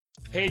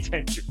Pay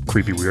attention,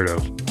 creepy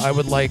weirdo. I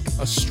would like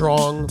a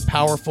strong,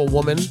 powerful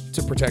woman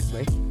to protect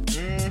me.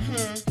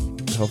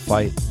 He'll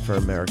fight for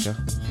America.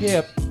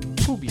 Yeah,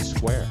 Poopy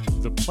Square.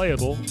 The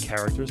Playable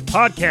Characters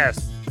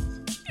Podcast.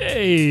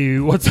 Hey,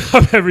 what's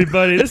up,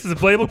 everybody? This is the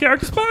Playable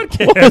Characters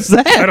Podcast. What was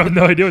that? I have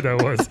no idea what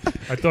that was.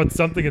 I thought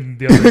something in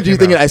the other. Do you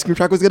think an ice cream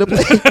truck was going to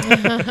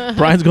play?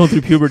 Brian's going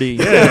through puberty.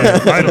 Yeah,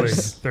 finally,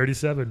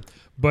 37.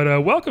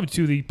 But welcome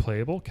to the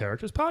Playable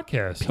Characters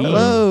Podcast.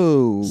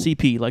 Hello.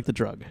 CP, like the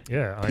drug.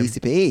 Yeah,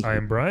 PCP. I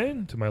am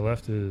Brian. To my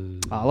left is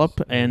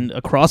Olip, and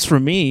across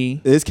from me,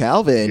 This is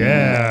Calvin.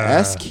 Yeah.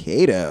 S.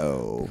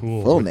 Cato.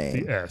 cool. Full with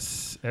name. The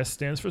S. S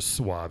stands for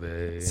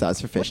Suave.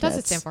 Size for fishnets. What does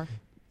it stand for?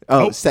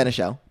 Oh, Oh.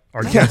 Seneschal.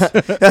 Our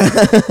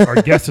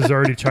guest is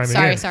already chiming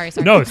in. Sorry.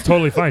 No, it's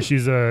totally fine.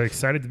 She's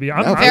excited to be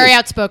on. Okay. Very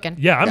outspoken.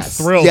 Yeah, I'm Yes.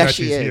 thrilled Yes, that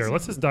she she's is. here.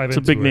 Let's just dive it's a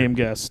into big it. name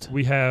guest.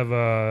 We have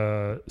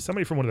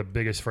somebody from one of the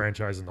biggest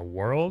franchises in the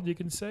world, you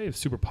can say, a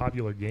super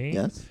popular game.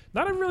 Yes.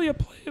 Not a really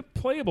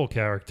playable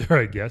character,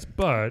 I guess,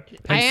 but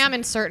I am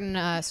in certain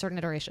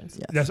iterations.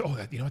 Yes.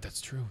 you know what?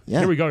 That's true. Yeah.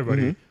 Here we go,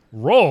 everybody.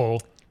 Mm-hmm. Roll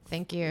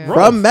Thank you.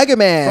 From Mega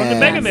Man. from the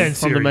Mega Man From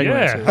series. the Mega Man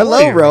yeah. series. How are Hello,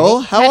 you, Roll.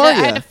 How are I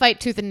had to you? fight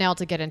tooth and nail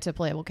to get into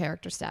playable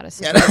character status.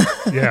 So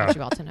Yeah. I want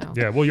you all to know.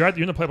 Yeah, well, you're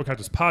in the Playable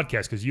Characters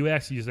podcast because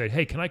you said,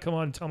 "Hey, can I come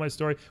on and tell my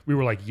story?" We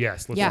were like,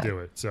 "Yes, let's Yeah. do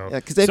it." So, Yeah,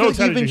 because I feel like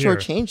excited you've been you're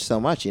here. shortchanged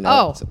so much, you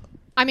know. Oh, So-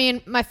 I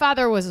mean, my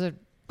father was a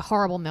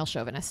horrible male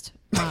chauvinist.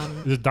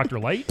 Is it Dr.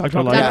 Light?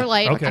 Dr. Light. Dr.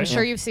 Light, Okay. I'm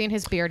sure you've seen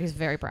his beard. He's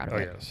very proud of Oh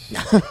it.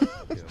 yes.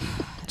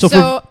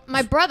 So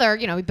my brother,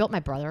 he built my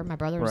brother. My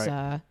brother's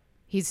Right.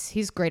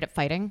 he's great at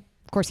fighting.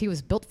 Of course, he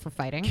was built for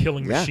fighting.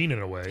 Killing Yeah. machine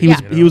in a way. he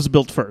was you know? he was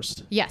built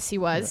first. Yes, he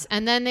was.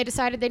 And then they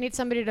decided they need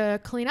somebody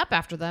to clean up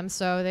after them.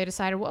 So they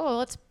decided, whoa,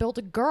 let's build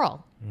a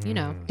girl, you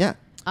know. yeah.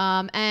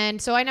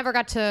 And so I never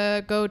got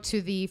to go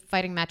to the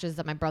fighting matches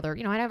that my brother,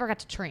 I never got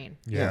to train.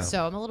 Yeah.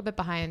 So I'm a little bit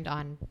behind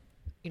on,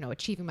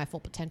 achieving my full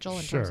potential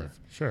in terms of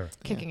Sure.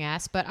 kicking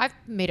ass, but I've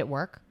made it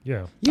work.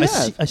 Yeah.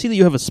 Yeah. I see that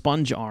you have a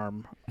sponge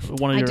arm.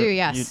 One of I your, do,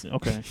 yes.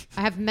 Okay.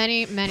 I have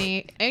many,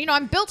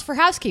 I'm built for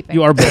housekeeping.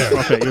 You are built.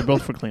 Okay, you're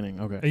built for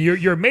cleaning. Okay. And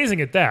you're amazing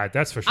at that.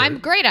 That's for sure. I'm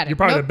great at it. You're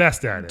probably Nope. the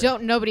best at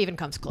it. Nobody even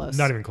comes close.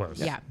 Not even close.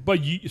 Yeah.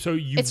 But you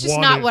It's just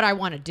not what I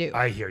want to do.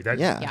 I hear that.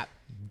 Yeah. Yeah.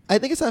 I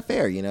think it's not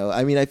fair, you know.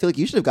 I mean, I feel like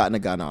you should have gotten a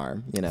gun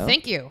arm, you know.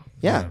 Thank you.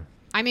 Yeah.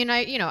 I mean,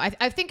 I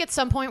think at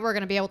some point we're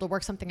going to be able to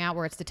work something out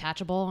where it's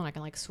detachable and I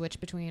can like switch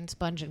between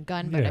sponge and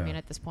gun. But Yeah. I mean,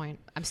 at this point,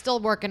 I'm still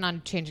working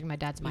on changing my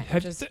dad's mind.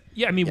 Have- Which is,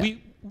 I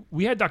mean,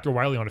 we had Dr.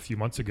 Wiley on a few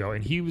months ago,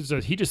 and he was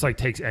he just like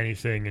takes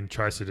anything and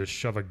tries to just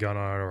shove a gun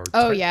on it. Or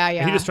Oh, and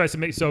yeah. he just tries to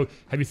make. So,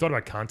 have you thought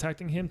about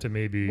contacting him to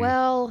maybe?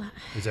 well,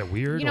 is that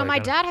weird? my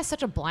Like, dad has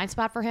such a blind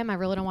spot for him. I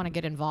really don't want to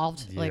get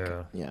involved. Yeah. Like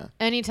Yeah.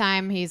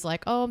 anytime he's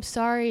like, "Oh, I'm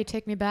sorry,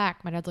 take me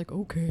back." My dad's like,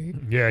 "Okay."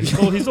 yeah, he's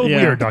a little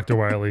Yeah. weird, Dr.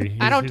 Wiley.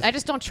 I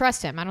just don't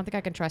trust him. I don't think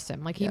I can trust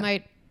him. Like he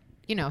might,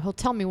 he'll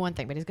tell me one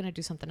thing, but he's going to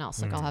do something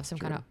else. Like I'll have some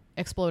kind of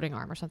exploding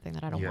arm or something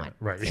that I don't Yeah, want.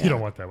 right. Yeah. You don't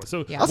want that one.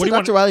 So, Yeah. what Also, do you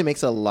want? Dr. Wiley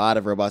makes a lot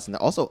of robots, and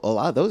also a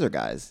lot of those are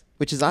guys,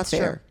 which is not That's true.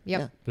 fair. Yep.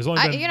 Yeah. There's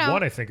only been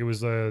one. I think it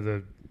was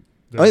the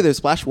Oh, yeah, there's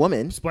Splash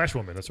Woman. Splash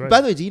Woman. That's right.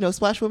 By the way, do you know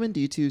Splash Woman? Do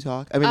you two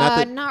talk? I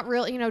mean, Not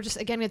really. Just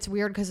again, it's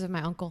weird because of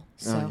my uncle.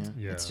 So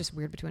yeah. it's just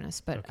weird between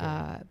us. But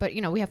Okay. but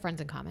we have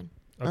friends in common.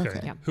 okay. Okay.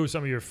 Yeah. Who are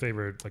some of your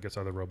favorite, I guess,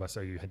 other robots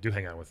that you do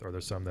hang out with? Are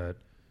there some of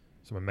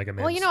Mega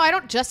Man? Well, I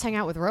don't just hang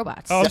out with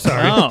robots. Oh, I'm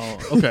sorry. Oh,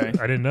 okay.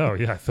 I didn't know.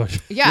 Yeah, I thought.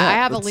 Yeah, I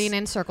have a let's-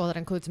 lean-in circle that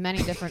includes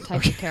many different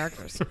types of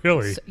characters.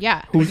 Really? So,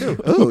 yeah.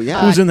 oh,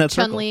 yeah. Who's in that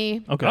circle?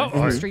 Chun-Li, Okay. Oh,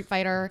 from oh, Street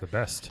Fighter, The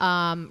best.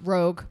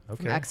 Rogue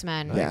Okay. from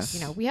X-Men.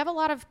 Nice. We have a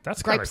lot of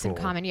That's kinda gripes in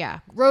cool. common. Yeah,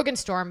 Rogue and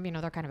Storm,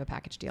 they're kind of a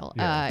package deal.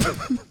 Yeah.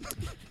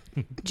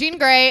 Jean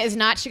Grey is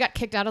not. She got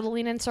kicked out of the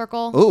lean-in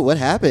circle. Oh, what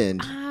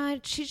happened?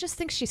 She just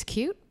thinks she's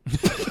cute.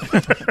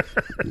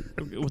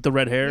 With the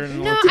red hair. And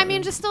all No, that? I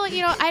mean, just still,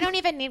 I don't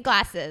even need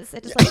glasses. I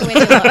just like the way they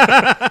look.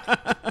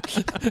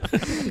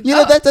 You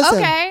know, that does sound-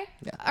 Okay.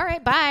 All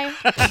right. Bye.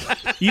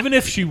 Even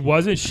if she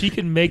wasn't, she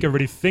can make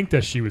everybody think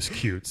that she was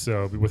cute.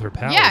 So with her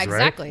powers, Yeah, right?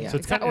 exactly. So it's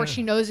Exactly. kinda- Or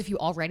she knows if you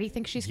already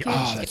think she's cute, she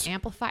that's- can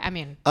amplify. I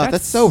mean, Oh,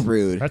 that's so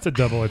rude. That's a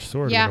double-edged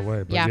sword Yeah, in a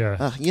way. But yeah.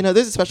 yeah. You know,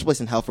 there's a special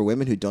place in hell for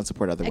women who don't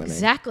support other women.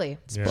 exactly.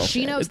 Yeah.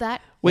 She knows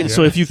that. Wait, Yeah.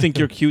 so if you think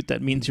you're cute,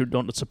 that means you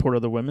don't support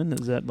other women?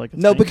 Is that like a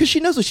No, thing? because she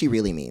knows what she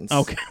really means.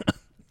 Okay.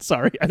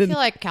 Sorry, I I didn't. feel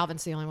like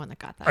Calvin's the only one that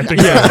got that. I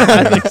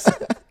think so.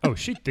 Oh,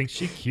 she thinks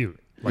she's cute.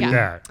 Like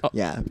Yeah. that.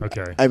 Yeah.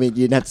 Okay. I mean,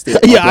 you didn't have to stay.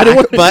 Yeah, I don't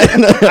want- but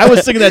I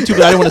was thinking that too,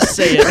 but I didn't want to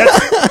say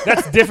it.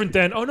 That's different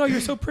than, oh no, you're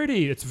so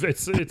pretty. It's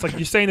like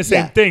you're saying the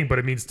same Yeah. thing, but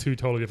it means two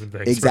totally different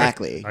things. right?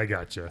 Exactly. I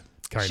gotcha.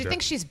 Kind She of.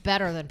 thinks she's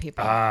better than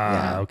people.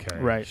 Ah, okay.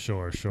 Right.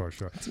 Sure. So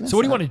what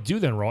do you want to do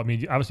then, Raul? I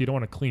mean, obviously you don't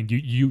want to clean. Do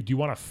you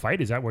want to fight?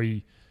 Is that where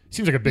you?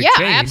 Seems like a big Yeah, I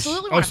change.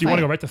 absolutely Oh, wanna so you want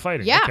to fight. go right to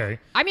fighting? Yeah. Okay.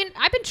 I mean,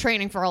 I've been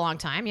training for a long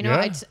time.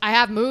 Yeah. I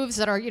have moves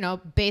that are,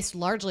 based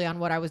largely on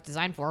what I was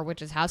designed for,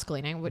 which is house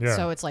cleaning. Yeah.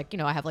 So it's like,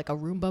 I have like a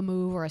Roomba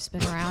move or a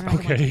spin around. Or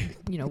Okay.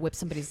 I can, whip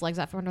somebody's legs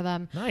out from under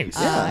them. Nice.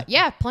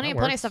 Yeah, plenty That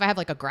of works. stuff. I have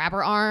like a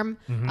grabber arm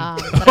that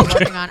I'm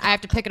working on. I have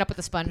to pick it up with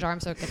a sponge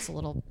arm, so it gets a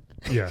little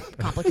Yeah.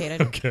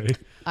 complicated. Okay.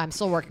 I'm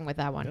still working with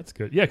that one. That's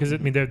good. Yeah, because I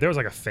mean, there was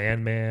like a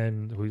fan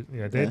man who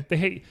they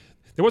hate.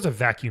 There was a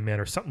vacuum man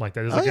or something like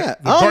that. There's like yeah.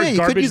 the you could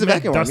garbage use a man,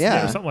 vacuum worm, dust man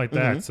yeah. or something like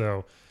that.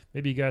 So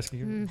maybe you guys can.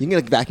 You can get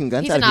like vacuum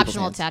guns He's out an of people's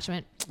optional hands.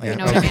 attachment. Yeah. You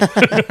know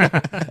what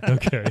I mean?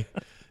 Okay,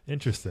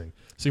 interesting.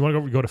 So you want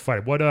to go to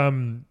fight? What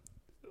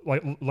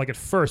like at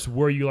first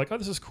were you like, oh,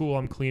 this is cool,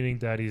 I'm cleaning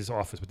Daddy's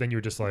office, but then you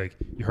were just like,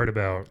 you heard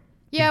about.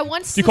 Yeah,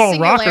 once Do you the call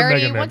him Rock or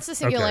singularity, Mega Man? once the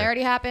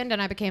singularity happened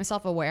and I became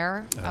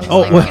self-aware, I was Oh,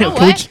 like, wait, you know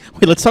can we what?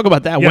 wait, let's talk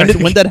about that. Yeah, when I did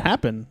think- that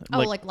happen? Oh,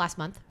 like last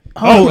month.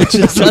 it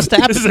just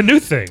happened. This is a new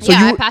thing. So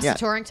yeah, you- I passed Yeah. the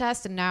Turing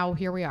test and now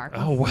here we are.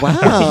 Oh wow.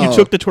 Wow. You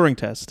took the Turing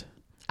test.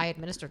 I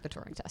administered the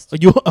Turing test.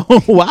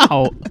 Oh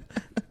wow!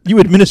 You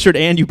administered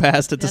and you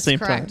passed at the That's same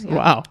correct, time. yeah.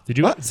 Wow. Did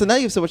you? What? So now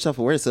you have so much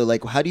self-awareness. So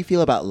like, how do you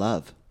feel about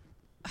love?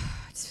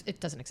 It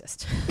doesn't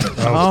exist.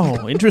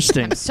 Oh,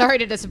 interesting. Sorry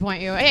to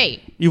disappoint you.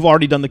 Hey, You've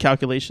already done the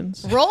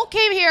calculations. Roll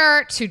came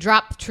here to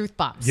drop truth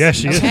bombs. Yeah,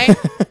 she is. okay?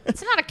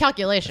 It's not a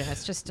calculation.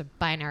 It's just a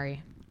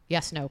binary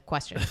yes/no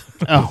question.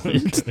 Oh,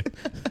 it's-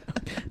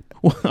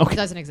 Well, It okay.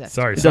 doesn't exist.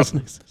 Sorry. It Stop, doesn't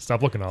exist.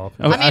 stop looking all up.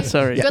 Oh, I mean, I'm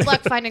sorry. good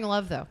luck finding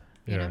love, though.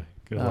 You Yeah. know?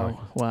 Good luck.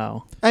 Oh,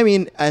 wow. I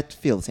mean, I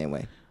feel the same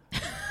way.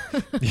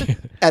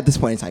 At this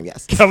point in time,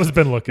 yes. That was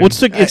been looking. Well,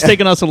 it's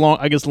taken us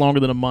I guess longer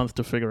than a month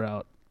to figure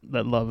out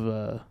that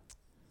love.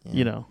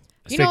 You know.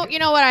 You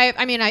know what?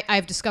 I mean,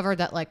 I've discovered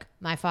that like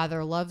my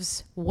father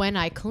loves when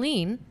I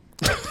clean.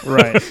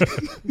 Right.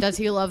 Does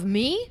he love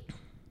me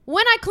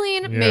when I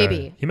clean? Yeah.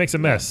 Maybe. He makes a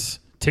mess.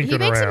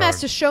 Tinkering He makes around. a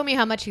mess to show me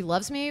how much he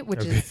loves me,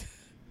 which is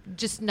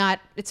just not.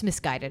 It's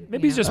misguided.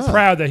 Maybe you he's know? just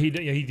proud that he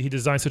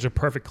designed such a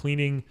perfect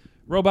cleaning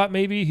robot.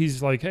 Maybe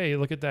he's like, hey,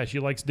 look at that. She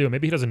likes to do it.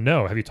 Maybe he doesn't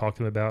know. Have you talked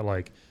to him about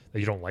like that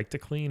you don't like to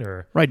clean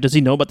or Right. Does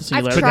he know about the I've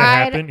singularity? could that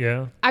tried. happen?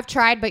 Yeah. I've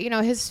tried, but you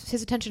know his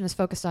attention is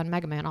focused on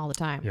Mega Man all the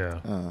time. Yeah.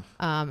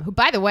 Who,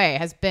 by the way,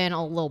 has been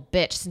a little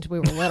bitch since we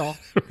were little.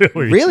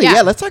 Really? Really? Yeah.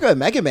 Yeah. Let's talk about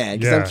Mega Man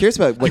because Yeah. I'm curious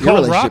about what You your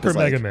call him relationship Rock or is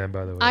like. Mega Man,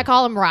 by the way? I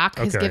call him Rock,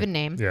 his Okay. given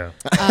name. Yeah.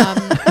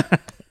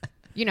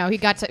 You know, he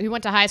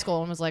went to high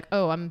school and was like,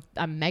 "Oh, I'm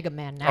Mega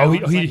Man now." Oh, I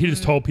was he like,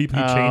 just told people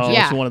he Oh, changed it.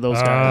 Yeah. it's one of those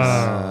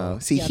guys. Oh,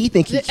 see, he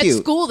think he's At cute.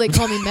 school, they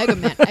call me Mega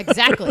Man.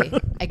 Exactly.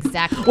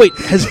 Wait,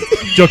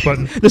 Joke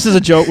button. this is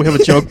a joke. We have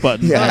a joke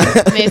button. Yeah.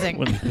 Oh,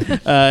 amazing.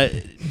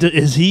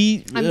 Is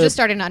he? I'm just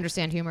starting to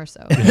understand humor,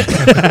 so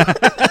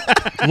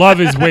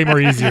Love is way more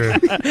easier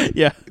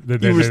Yeah.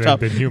 Humor's tough.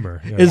 than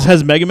humor. Yeah.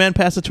 Has Mega Man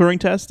passed the Turing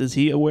test? Is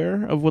he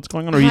aware of what's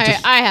going on, or he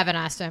just? I haven't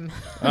asked him.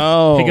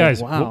 Oh, Hey,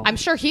 guys, Wow. I'm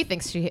sure he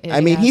thinks she.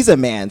 I mean, he's a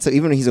man, so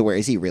even when he's aware,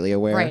 is he really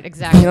aware? Right,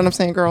 exactly. You know what I'm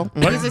saying, girl?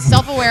 He's as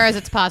self-aware as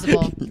it's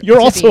possible. You're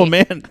to also be.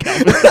 a man,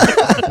 Calvin.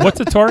 What's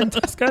a Turing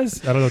test,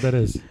 guys? I don't know what that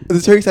is. The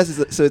Turing test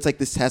is so it's like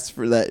this test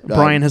for that.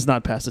 Brian has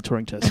not passed the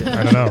Turing test yet.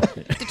 I don't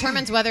know.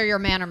 Determines whether you're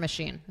man or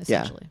machine,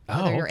 essentially.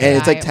 Oh, Whether you're okay. and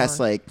it's like AI tests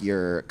or- like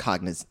your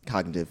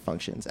cognitive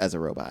functions as a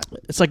robot.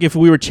 It's like if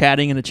we were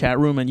chatting in a chat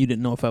room and you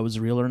didn't know if I was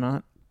real or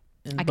not,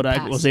 I but could I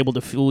pass. was able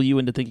to fool you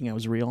into thinking I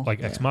was real.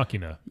 Like Ex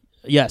Machina.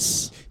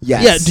 Yes.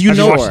 Yes. Yeah. Do you Have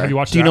know? watched- have you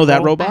watched do you know that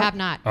Role? robot? I have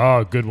not.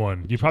 Oh, good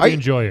one. You probably Are you-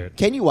 enjoy it.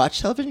 Can you watch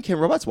television? Can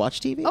robots watch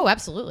TV? Oh,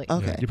 absolutely.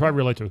 Okay. Yeah, you probably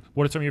relate to it.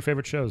 What are some of your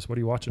favorite shows? What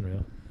are you watching,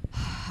 Real?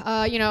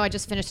 You know, I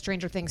just finished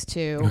Stranger Things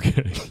 2.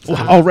 Okay.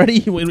 Wow, already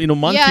in a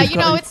month. Yeah, you've you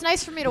know, gone- it's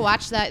nice for me to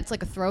watch that. It's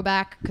like a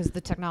throwback because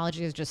the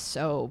technology is just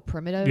so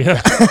primitive.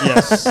 Yeah.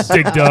 yes.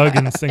 Dig Dug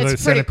and Singular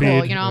It's pretty Centipede.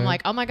 cool. You know, I'm Yeah.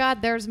 like, oh my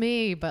God, there's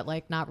me, but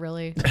like not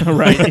really.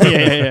 right.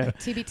 Yeah.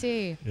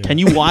 TBT. Yeah. Can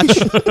you watch?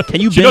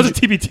 Can you She knows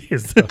binge? what TBT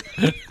is, though.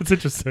 That's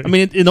interesting. I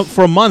mean,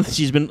 for a my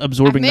she's been I've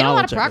absorbing made a lot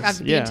knowledge. of I progress.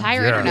 guess. The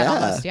entire Yeah. internet Yeah.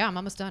 almost. Yeah, I'm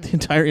almost done. The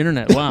entire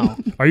internet. Wow.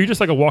 Are you just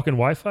like a walking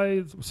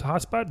Wi-Fi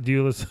hotspot? Do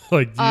you listen,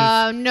 like? Do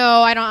you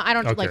No, I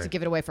don't like Okay. to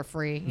give it away for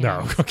free. you No,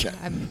 know. okay.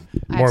 I have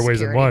More ways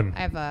than security. one. I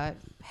have a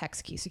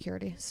hex key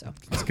security, so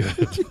That's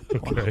good.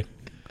 Okay.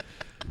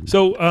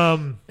 So,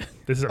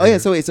 this is. Oh yeah.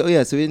 So wait. So we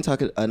didn't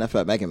talk enough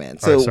about Mega Man.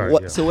 So Alright, sorry,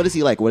 what? yeah. So what is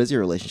he like? What is your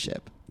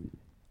relationship?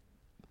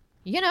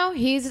 you know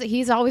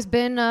he's always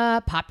been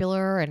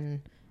popular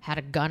and had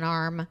a gun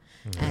arm,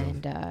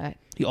 Mm-hmm. and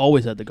He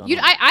always had the gun. on.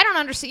 I don't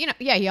understand. You know,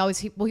 yeah, he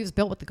was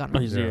built with the gun Oh,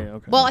 arm. he's- Yeah. yeah,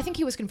 okay. Well, I think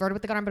he was converted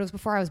with the gun arm, but it was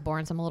before I was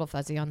born, so I'm a little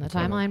fuzzy on the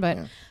timeline.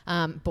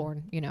 But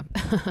born, you know.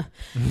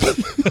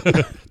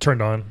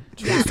 Turned on,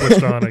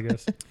 switched on, I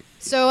guess.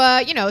 So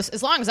you know,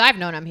 as long as I've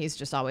known him, he's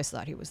just always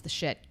thought he was the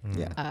shit.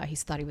 Yeah.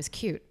 He's thought he was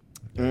cute,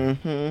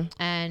 Mm-hmm.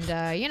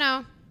 and you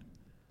know,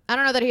 I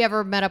don't know that he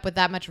ever met up with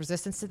that much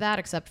resistance to that,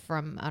 except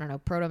from I don't know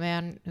Proto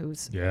Man,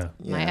 who's Yeah.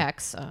 my Yeah.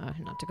 ex. Not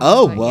to go.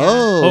 Oh, into it,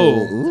 whoa.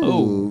 Oh,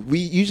 Ooh. We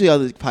usually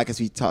on the podcast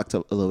we talked a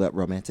little about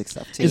romantic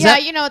stuff too. Is Yeah,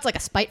 that- you know, it's like a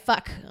spite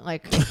fuck.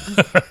 Like,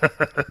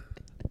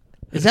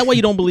 Is that why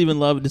you don't believe in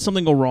love? Did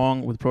something go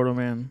wrong with Proto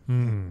Man?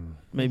 Hmm.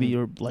 Maybe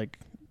you're like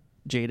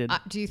jaded.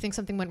 do you think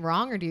something went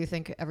wrong, or do you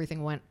think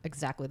everything went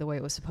exactly the way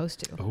it was supposed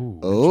to?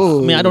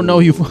 Oh. I mean, I don't know.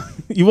 You've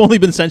only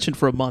been sentient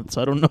for a month,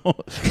 so I don't know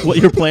what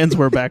your plans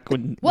were back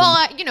when.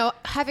 Well, you know,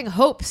 having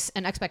hopes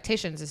and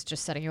expectations is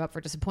just setting you up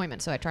for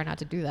disappointment. So I try not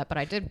to do that. But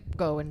I did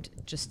go and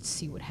just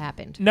see what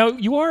happened. Now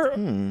you are,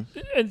 and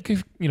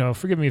you know,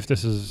 forgive me if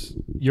this is,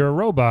 you're a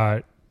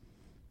robot,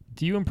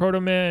 Do you and Proto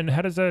Man?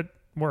 How does that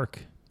work?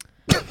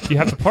 Do you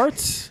have the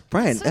parts?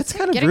 Brian, This that's is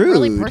kind of getting rude.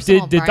 really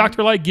personal. Did Brian.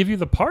 Dr. Light give you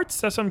the parts?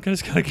 That's what I'm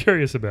just kind of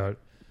curious about.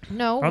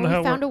 No, I don't we know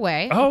how it found worked. a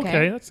way. Oh,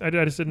 okay. I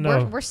just didn't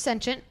know. We're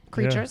sentient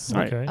creatures.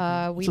 Right.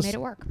 Okay. We It's a made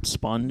it work.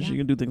 Sponge. Yeah. You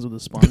can do things with a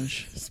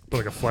sponge.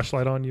 Put like a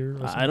fleshlight on you. Or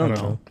something? I don't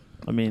know.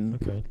 I mean,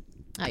 Okay.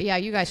 Yeah,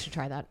 you guys should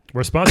try that.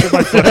 We're sponsored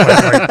by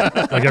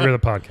Fleshlight, like every other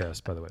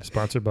podcast, by the way.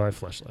 Sponsored by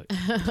Fleshlight.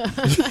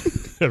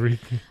 Right?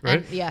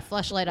 And, yeah,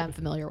 Fleshlight I'm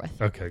familiar with.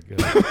 Okay, good.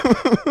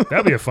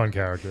 That'd be a fun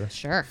character.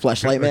 Sure.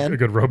 Fleshlight A Man.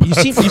 good robot. you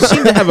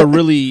seem to have a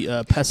really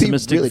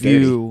pessimistic really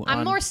view. I'm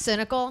on- more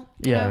cynical.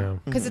 Yeah.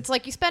 Because it's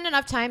like you spend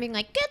enough time being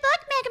like, good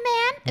luck, Mega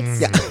Man.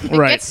 It's, Yeah. It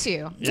Right. gets to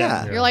you.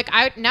 Yeah. You're like,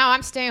 now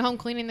I'm staying home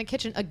cleaning the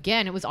kitchen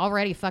again. It was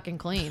already fucking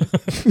clean.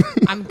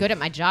 I'm good at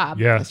my job.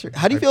 Yeah. That's true.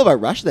 How do you feel about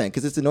Rush then?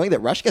 Because it's annoying that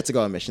Rush gets to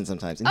go on missions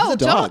sometimes. And he's Oh, a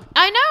dog.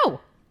 I know.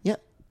 Yeah.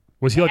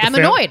 Was he like I'm the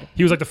annoyed.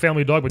 He was like the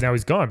family dog, but now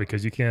he's gone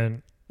because you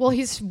can't. Well,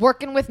 he's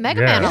working with Mega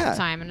Yeah. Man all Yeah. the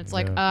time, and it's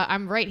like, Yeah.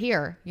 I'm right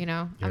here. I'm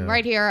Yeah.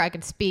 right here. I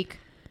can speak.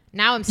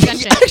 Now I'm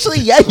sentient. Actually,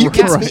 yeah, you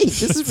can Right. speak.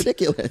 This is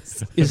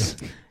ridiculous.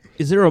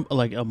 Is there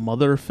a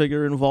mother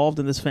figure involved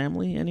in this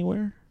family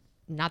anywhere?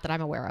 Not that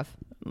I'm aware of.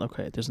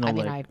 Okay, there's no I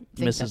mean, I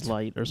think Mrs. that's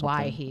Light or something.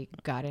 why he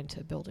got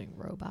into building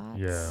robots.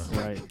 Yeah.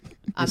 Right.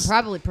 I'm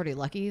probably pretty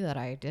lucky that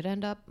I did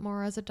end up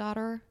more as a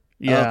daughter.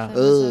 Yeah. than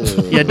as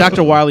a- Ugh. Yeah,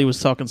 Dr. Wiley was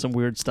talking some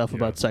weird stuff Yeah.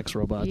 about sex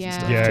robots Yeah. and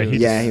stuff. Yeah, too.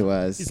 Yeah, he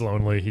was. He's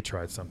lonely. He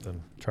tried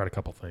something. Tried a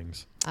couple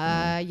things.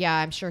 Yeah,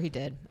 I'm sure he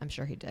did.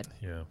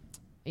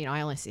 Yeah.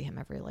 I only see him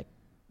every like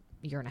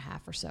year and a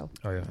half or so.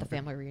 Oh, yeah. At the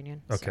family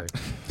reunion. so. Okay.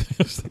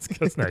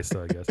 that's nice,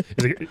 though, I guess.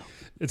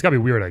 It's got to be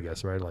weird, I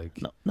guess, right? Like,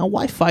 Now,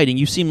 why fighting?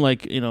 You seem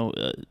like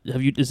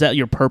is that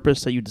your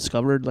purpose that you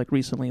discovered like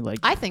recently? Like,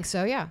 I think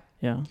so. Yeah.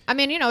 yeah. I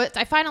mean,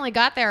 I finally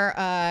got there.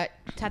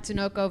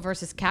 Tatsunoko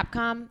versus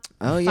Capcom.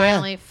 Oh,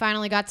 yeah.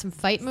 Finally got some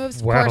fight moves.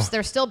 Of Wow. course,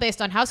 they're still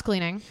based on house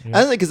cleaning. I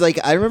was like, because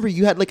I remember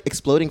you had like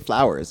exploding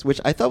flowers,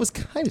 which I thought was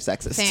kind of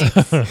sexist.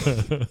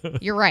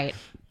 Thanks. You're right.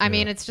 I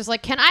mean, it's just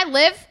like, can I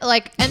live?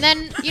 Like, and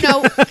then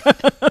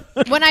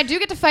when I do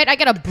get to fight, I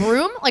get a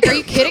broom. Like, are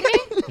you kidding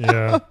me?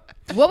 yeah.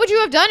 What would you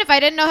have done if I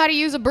didn't know how to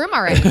use a broom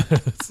already?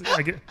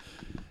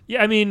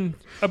 I mean,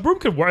 a broom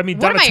could work. I mean,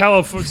 What am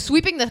Donatello. I,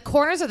 sweeping the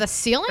corners of the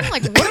ceiling?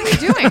 Like, what are we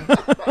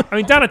doing? I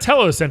mean,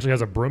 Donatello essentially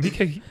has a broom.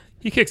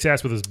 He kicks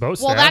ass with his bow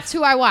staff. Well, that's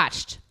who I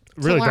watched. to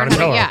really learn how to-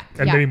 Donatello. yeah,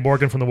 And yeah. maybe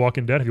Morgan from The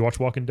Walking Dead. Have you watched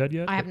Walking Dead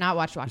yet? I have not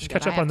watched Walking should Dead.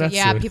 catch up I have on to- that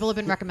Yeah, soon. people have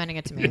been recommending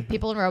it to me.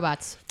 People and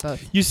robots,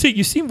 both. You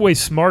seem way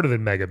smarter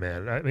than Mega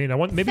Man. I mean,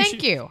 maybe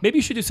Thank you. Maybe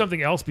you should do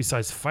something else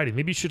besides fighting.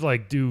 Maybe you should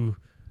like do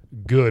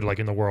good, like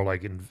in the world,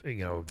 like in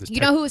this. You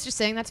know who was just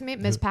saying that to me?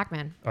 Ms.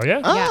 Pac-Man. Oh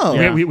yeah. Oh,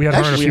 Yeah. We had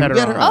her on a Actually, few- we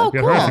had her on. Oh, Yeah,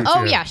 cool. her attitude,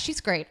 Oh, yeah. yeah,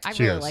 she's great. I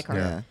She really is, like her.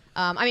 yeah.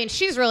 I mean,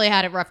 she's really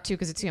had it rough too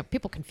because it's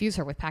people confuse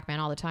her with Pac-Man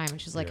all the time,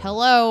 and she's like,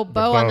 "Hello,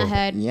 bow on the bow.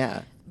 head."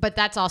 Yeah. But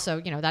that's also,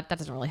 that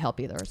doesn't really help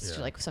either. It's just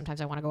like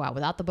sometimes I want to go out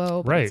without the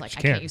bow, but Right, it's like you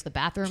I can't can't. use the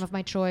bathroom of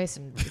my choice,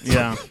 and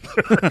Yeah.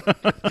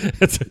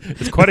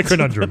 it's quite a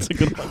conundrum. That's a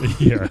good one.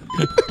 Yeah.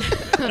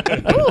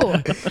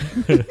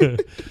 ooh,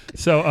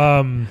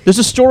 So There's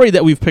a story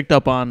that we've picked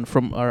up on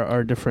from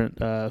our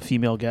different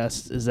female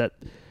guests is that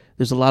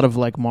there's a lot of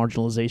like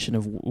marginalization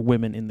of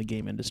women in the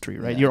game industry,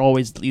 right? Yeah. You're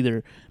always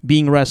either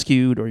being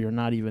rescued or you're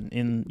not even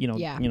in,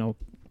 Yeah.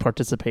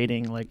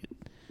 participating. Like,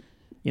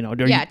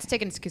 yeah, it's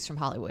taking its cues from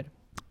Hollywood.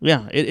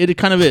 yeah, it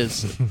kind of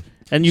is.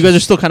 And you guys are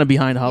still kind of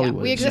behind Hollywood.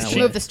 Yeah, we in exist that to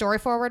way. move the story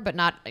forward, but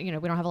not, we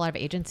don't have a lot of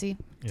agency.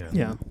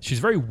 Yeah. She's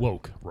very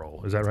woke.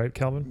 Role is that right,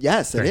 Calvin?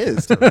 Yes, it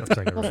is. I'm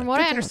saying it Well, right. from what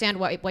I understand,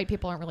 white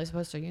people aren't really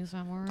supposed to use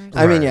that word.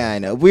 I mean, Right. yeah, I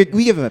know. We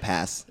give him a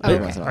pass. every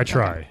Okay. once in a while. I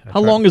try. How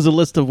long is the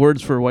list of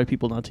words for white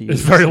people not to use?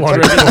 It's very long.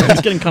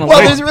 It's getting kind of Well,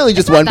 long. there's really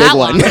just Not one big that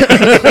one. long.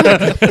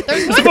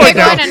 There's one big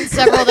one and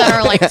several that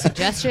are like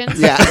suggestions.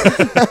 Yeah.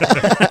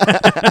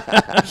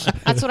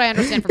 That's what I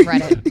understand from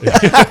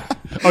Reddit.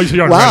 Oh,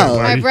 you're on Wow. Reddit,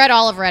 I've right? read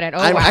all of Reddit. Oh,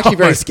 I'm wow. actually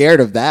very scared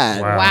of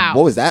that. Wow.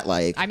 What was that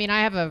like? I mean,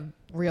 I have a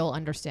real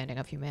understanding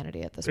of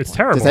humanity at this It's point.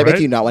 terrible. Does that right?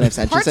 make you not want to have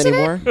sentience Parts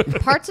anymore? of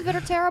it, parts of it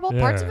are terrible.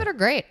 Parts of Yeah. it are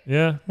great.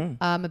 Yeah.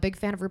 I'm a big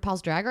fan of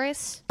RuPaul's Drag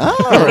Race.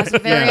 Oh, It's a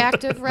very Yeah.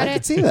 active I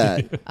could Reddit. see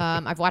that.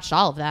 I've watched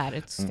all of that.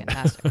 It's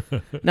fantastic.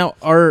 Now,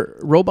 are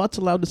robots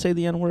allowed to say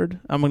the N-word?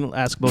 I'm going to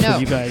ask both No.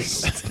 of you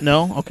guys.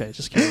 No? Okay,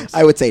 just curious.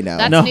 I would say no.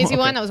 That's No, an easy okay.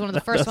 one. That was one of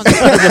the first ones. the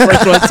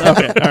first one's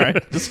okay. All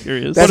right, just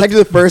curious. That's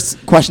actually the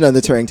first question on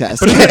the Turing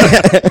test.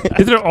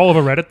 Isn't it all of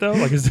a Reddit though?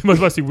 Like, it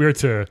must be weird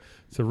to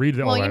read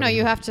all Well, that.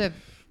 you have to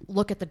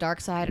look at the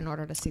dark side in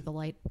order to see the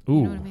light. Ooh,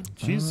 You know what I mean?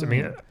 she's. I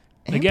mean,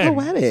 And again,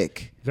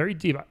 poetic. very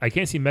deep. I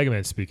can't see Mega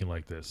Man speaking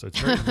like this. So it's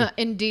very,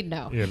 Indeed,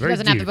 no. Yeah, he very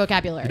doesn't have the deep.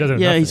 vocabulary. he doesn't.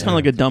 have Yeah, nothing, he's kind of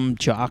like a dumb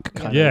jock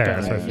kind Yeah, of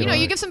that's guy. what I feel.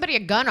 you give somebody a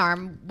gun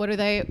arm. What do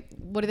they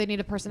need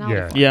a personality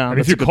Yeah. for? Yeah, I mean,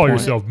 that's if you a good call point.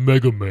 yourself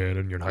Mega Man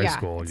and you're in high Yeah,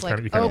 school, it's you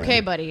like, kind of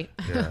okay, buddy.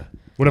 Yeah.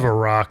 Whatever,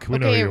 Rock. We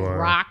know Okay, who you are.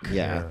 Rock.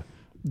 Yeah.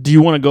 Do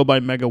you want to go by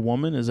Mega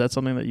Woman? Is that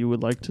something that you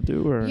would like to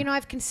do, or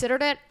I've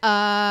considered it.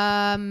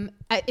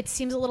 It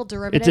seems a little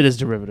derivative. it is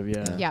derivative?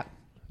 Yeah. Yeah.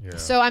 Yeah.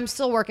 So I'm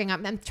still working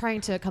on. I'm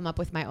trying to come up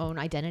with my own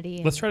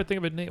identity. Let's try to think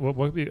of a name. What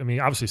would be? I mean,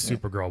 obviously,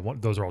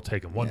 Supergirl. Those are all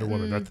taken. Wonder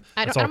Woman. That's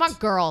I don't want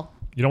girl.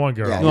 You don't want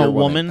girl. Yeah, No, you're a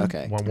woman.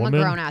 Okay. Want I want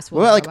woman. grown ass What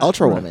woman. about like How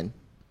Ultra Woman?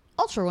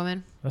 Ultra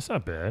Woman? That's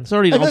not bad. It's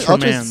already I feel like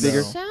Ultra's Ultraman. bigger.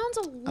 though. Sounds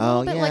a little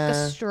Oh, bit like a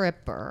yeah.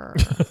 stripper.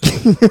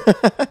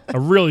 A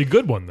really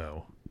good one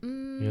though. You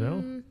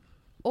know.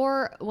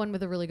 Or one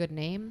with a really good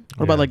name.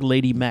 What about Yeah. like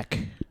Lady Mech,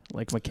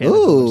 like Mechanical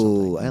or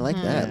Ooh, something? I like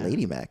that.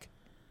 Lady Mac.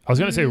 I was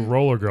gonna say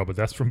Roller Girl, but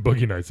that's from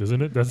Boogie Nights,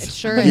 isn't it? That's It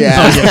sure is.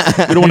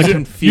 Yeah. We don't want to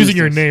using, confuse using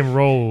your this. name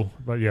Roll,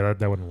 but yeah,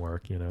 that wouldn't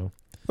work. You know.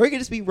 Or it could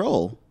just be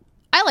Roll.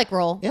 I like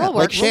roll. Yeah, roll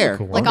like works. Cher.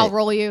 Cool. Like Okay. I'll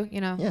roll you.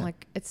 You know, Yeah.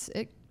 like it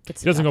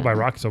gets. He doesn't go by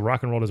definitely. rock, so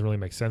rock and roll doesn't really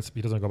make sense.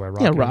 He doesn't go by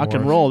rock. Yeah, rock and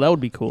anymore. roll. That would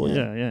be cool.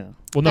 Yeah. Yeah.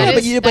 Well, no, That Yeah, but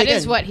is, you- but that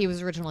is again- what he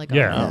was originally going.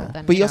 Yeah. with,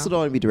 then, But you know. also don't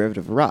want to be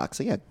derivative of Rock.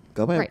 So yeah,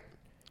 go by. Right.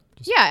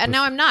 Yeah, and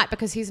now I'm not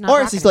because he's not. Or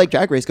if rocking he's like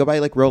Drag Race, go by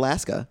like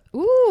Rolaska. it.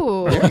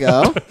 Ooh, There you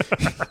go.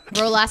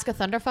 Rolaska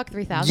Thunderfuck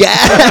 3000.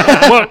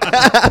 Yeah. Well,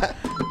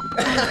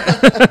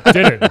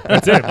 did it?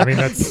 That's it. I mean,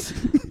 that's.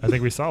 I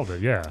think we solved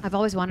it. Yeah. I've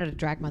always wanted a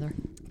drag mother.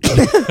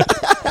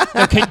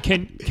 Now,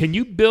 can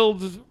you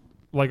build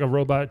like a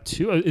robot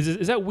too?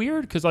 Is that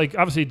weird? Because like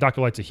obviously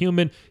Dr. Light's a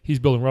human. He's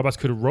building robots.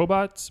 Could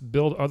robots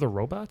build other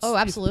robots? Oh,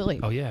 absolutely.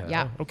 Oh yeah.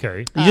 Yeah.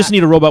 Okay. You just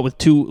need a robot with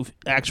 2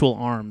 actual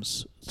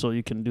arms, so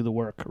you can do the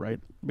work, right?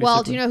 Well,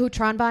 do Basically. you know who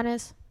Tronbon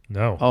is?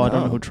 No. Oh, I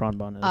don't know No. who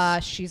Tronbon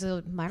is. She's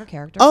a minor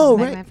character Oh, from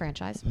the right. Mega Man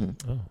franchise.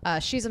 Oh.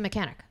 She's a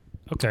mechanic.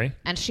 Okay.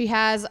 And she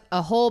has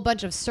a whole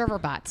bunch of server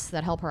bots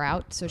that help her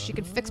out. So she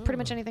can fix pretty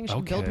much anything. She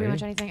can build pretty Okay.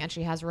 much anything. And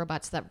she has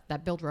robots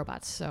that build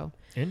robots. So,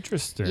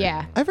 Interesting.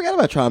 yeah. I forgot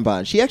about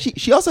Tronbon.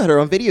 She also had her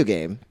own video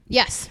game.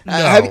 Yes. No,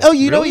 You know what?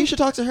 really? You should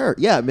talk to her.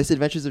 Yeah,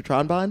 Misadventures of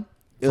Tronbon.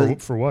 It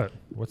was, For what?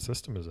 What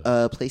system is it?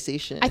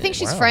 PlayStation. I think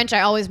she's Wow. French.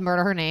 I always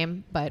murder her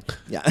name, but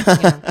Yeah.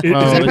 you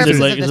know. It- Oh, For the is it purposes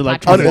like- of is this it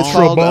like Oh, podcast. no, it's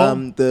called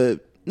Trombone?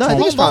 No, I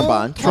think it's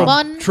Trombone?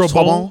 Tronbon. Trombone?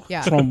 Trombone.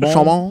 Yeah. Trombone.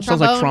 Trombone. Sounds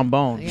like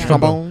Trombone. trombone. Yeah.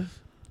 Trombone.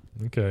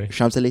 Okay.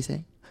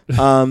 Champs-Élysées.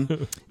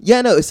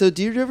 Yeah, no. So,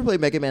 do you ever play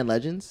Mega Man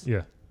Legends?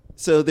 Yeah.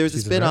 So there's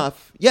She's a in that?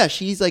 spin-off. Yeah,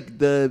 she's like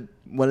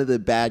one of the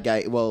bad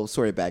guy, well,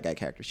 sort of bad guy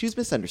characters. She was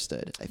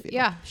misunderstood, I feel.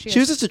 Yeah, She she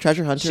was is. just a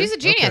treasure hunter. She's a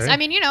genius. Okay. I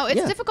mean, it's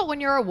Yeah. difficult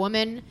when you're a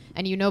woman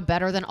and you know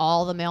better than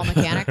all the male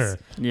mechanics.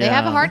 They Yeah.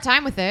 have a hard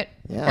time with it.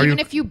 Yeah. Are Even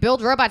you- if you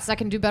build robots that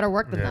can do better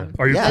work than Yeah. them.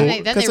 Are you Yeah. cool?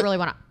 Then they 'Cause- really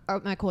want to.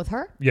 Am I cool with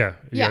her? Yeah.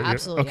 Yeah,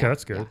 absolutely, Okay, yeah.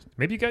 that's good. Yeah.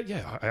 Maybe you got.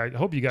 Yeah. I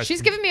hope you guys.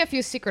 She's giving me a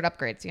few secret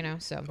upgrades,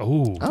 so.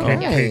 Oh. Oh, Can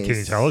you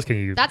nice. tell us? Can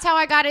you? That's how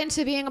I got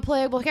into being a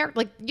playable character.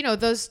 Like,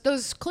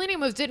 those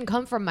cleaning moves didn't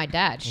come from my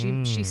dad.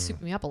 She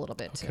souped me up a little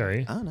bit. To,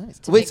 Okay. Oh, nice.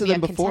 to Wait, make so me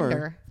then a before,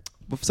 contender.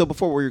 before,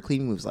 what were your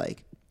cleaning moves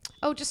like?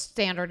 Oh, just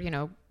standard,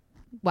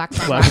 wax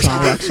on, Wax wax on,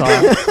 off. wax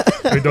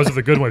off. I mean, those are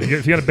the good ones.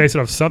 You got to base it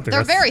off something.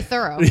 They're That's- very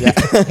thorough.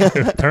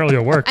 Apparently,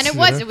 it works. And it you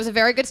was. know? It was a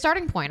very good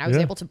starting point. I was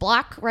Yeah. able to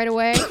block right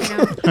away.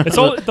 It's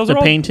all. Those The are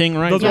all painting,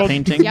 right? those The are all-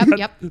 painting. Yep,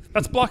 yep.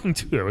 That's blocking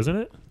too, though, isn't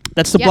it?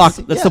 That's the Yes.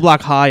 block. That's Yeah. the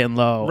block high and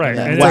low. Right, And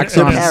then and wax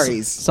then- on and then-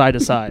 Parries. side to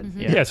side.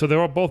 Mm-hmm. Yeah. Yeah. So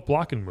they're all both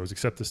blocking moves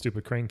except the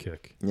stupid crane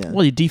kick. Yeah.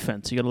 Well, your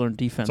defense. You got to learn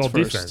defense It's all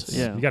first. defense.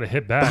 Yeah. You got to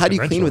hit back. But how do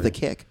you clean with a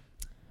eventually. kick?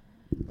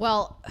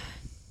 Well,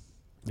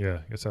 Yeah,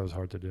 I guess that was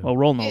hard to do. Well,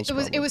 roll knows. it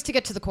was probably. to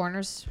get to the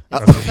corners,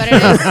 Okay. but it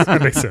is.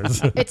 That makes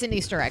sense. It's an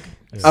Easter egg.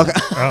 Yeah. Okay.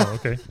 Oh,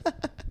 okay.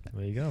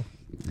 There you go.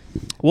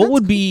 What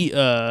would be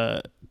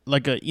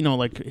like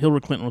like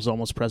Hillary Clinton was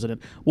almost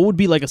president. What would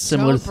be like a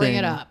similar Don't bring thing?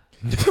 it up.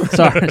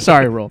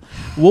 sorry, roll.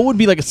 What would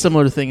be like a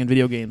similar thing in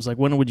video games? Like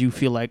when would you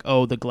feel like,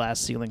 oh, the glass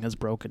ceiling has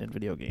broken in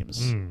video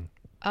games? Hmm.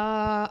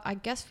 I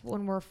guess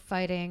when we're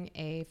fighting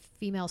a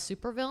female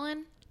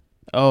supervillain.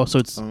 Oh, so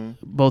it's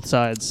both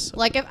sides.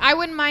 Like, if I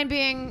wouldn't mind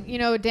being,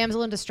 a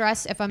damsel in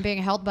distress if I'm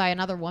being held by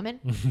another woman.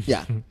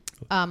 Yeah.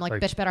 Like,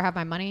 Like- bitch better have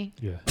my money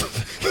Yeah.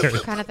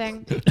 kind of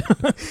thing.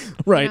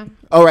 Right. You know?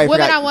 Oh, right.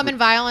 Women forgot. on women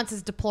violence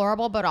is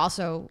deplorable, but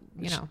also,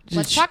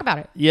 let's talk about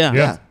it. Yeah.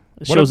 Yeah.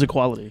 It What shows if-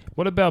 equality.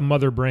 What about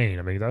Mother Brain?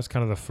 I mean, that's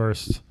kind of the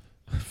first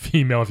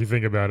female, if you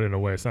think about it in a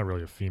way. It's not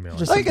really a female.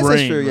 Just Oh, I a guess that's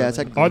brain, true. Yeah. really.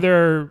 Technically. Are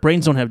there?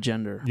 Brains don't have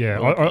gender. Yeah.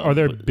 Are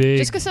there big?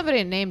 Just because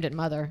somebody named it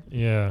Mother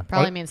Yeah.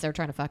 probably means they were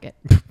trying to fuck it.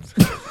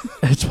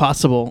 It's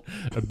possible.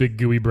 A big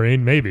gooey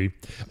brain, maybe.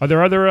 Are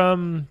there other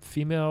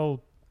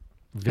female?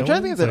 I'm trying to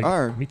think if there Like,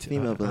 are me too.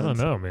 female I don't villains.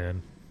 know,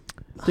 man.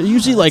 They're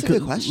usually That's like a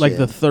good question. like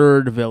the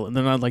third villain.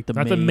 They're not like the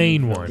Not main the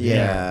main villain. one.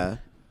 Yeah.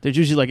 They're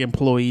usually like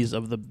employees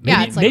of the. Yeah,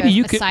 Maybe- it's like maybe a,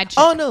 you a could- side chick.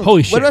 Oh no! Holy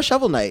what shit. about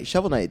Shovel Knight?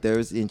 Shovel Knight.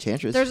 There's the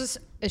Enchantress.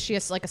 Is she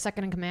like a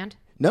second in command?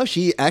 No,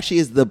 she actually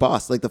is the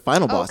boss, like the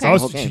final boss okay. of Oh, the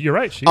whole game. you're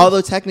right. She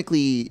Although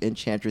technically,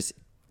 Enchantress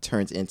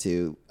turns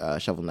into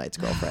Shovel Knight's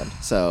girlfriend.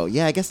 So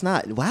yeah, I guess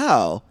not.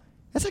 Wow,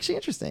 that's actually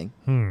interesting.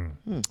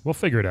 We'll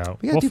figure it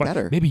out. We gotta We'll do fi-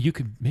 better. Maybe you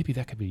could. Maybe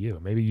that could be you.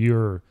 Maybe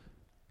you're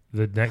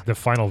the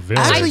final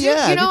villain. Actually,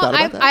 yeah, you I know, thought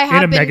about that. I In a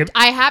have been. Mega-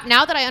 I have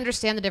now that I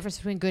understand the difference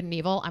between good and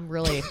evil. I'm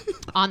really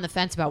on the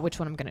fence about which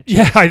one I'm going to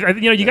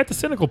choose. Yeah, you got the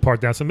cynical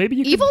part down, so maybe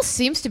you. Evil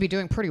seems to be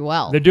doing pretty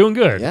well, They're doing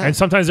good, Yeah. and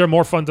sometimes they're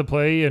more fun to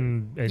play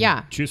and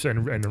Yeah. choose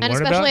and learn and about.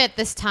 especially at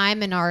this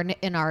time in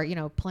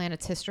our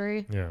planet's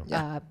history. Yeah.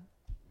 Uh,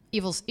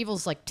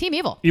 Evil's like Team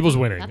Evil. Evil's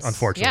winning, That's-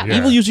 unfortunately. yeah. Yeah.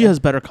 Evil usually has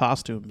better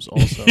costumes,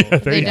 also. There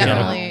They you go.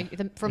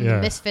 definitely from Yeah.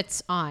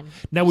 Misfits on.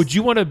 Now, would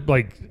you want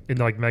to in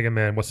Mega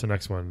Man? What's the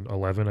next one?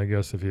 11, I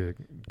guess, if you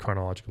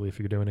chronologically, if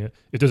you're doing it.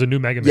 If there's a new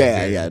Mega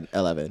Man, Yeah, game,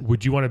 11.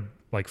 Would you want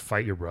to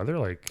fight your brother?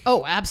 Oh,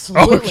 Oh,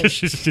 absolutely.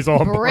 she's all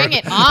on board. Bring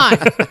it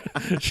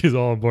on. She's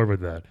all on board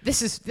with that.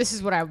 This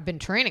is what I've been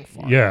training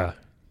for. Yeah.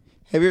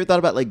 Have you ever thought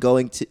about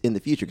going to in the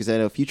future? Because I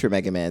know future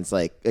Mega Man's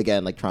like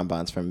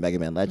Trombon's from Mega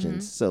Man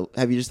Legends. Mm-hmm. So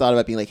have you just thought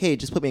about being like, hey,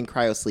 just put me in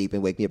cryo sleep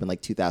and wake me up in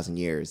 2,000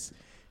 years?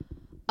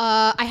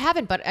 I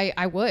haven't, but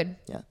I would.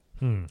 Yeah.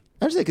 Hmm.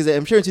 I'm just saying because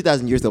I'm sure in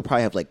 2,000 years they'll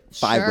probably have 5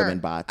 Sure. women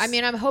bots. I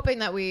mean, I'm hoping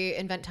that we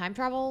invent time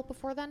travel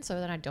before then, so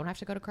then I don't have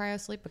to go to cryo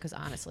sleep. Because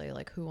honestly,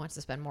 who wants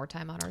to spend more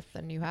time on Earth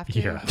than you have to?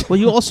 Yeah. Well,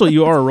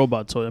 you are a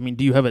robot, so I mean,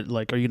 do you have it?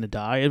 Are you going to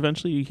die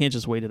eventually? You can't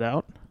just wait it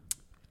out.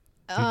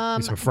 Need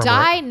some firmware.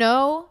 Die?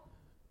 No.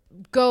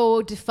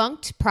 Go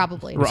defunct?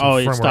 Probably. Some Oh,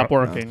 it firmware stopped up-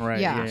 working, right?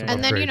 Yeah. yeah.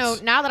 And then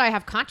Upgrades. now that I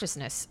have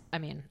consciousness, I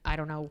mean, I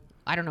don't know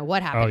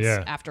what happens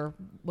yeah. after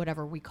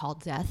whatever we call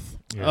death.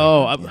 Yeah.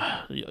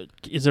 Oh,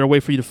 is there a way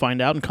for you to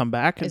find out and come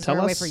back and Is tell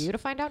there a way us? for you to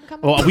find out and come?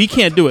 Well, back? we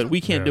can't do it.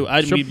 We can't Yeah. do it.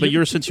 I She'll- mean,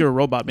 but since you're a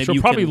robot, maybe She'll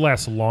you probably can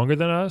last longer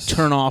than us.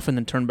 turn off and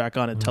then turn back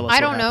on and tell us. I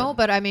what don't know, happened.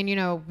 but I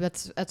mean,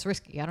 that's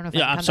risky. I don't know if I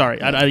Yeah, can I'm come sorry.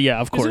 back. Yeah,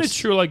 of course. Isn't it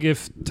true?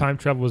 If time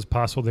travel was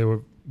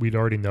possible, we'd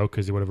already know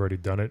because they would have already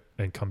done it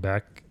and come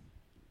back.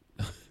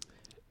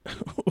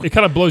 It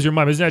kind of blows your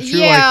mind, isn't that true?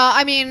 Yeah,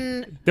 I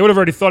mean, They would have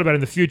already thought about it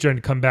in the future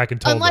and come back and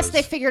told unless us.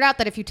 they figured out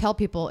that if you tell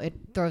people, it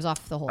throws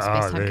off the whole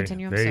space-time there-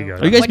 continuum. there you so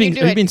go. Are you guys when being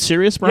do are you it- being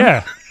serious, bro?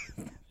 Yeah.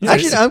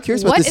 actually, I'm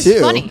curious about What this is too.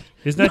 funny?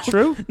 Isn't that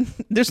true?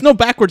 There's no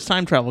backwards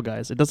time travel,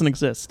 guys. It doesn't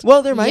exist.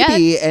 Well, there might Yes.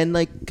 be, and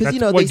because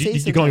What, they say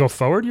you can only go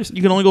forward?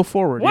 You can only go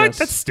forward. What? Yes.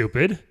 That's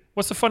stupid.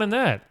 What's the fun in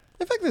that?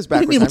 In fact, there's do you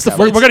backwards mean, time what's the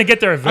travel. We're going to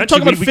get there I'm eventually.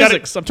 talking about We gotta-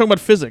 physics. I'm talking about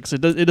physics.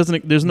 It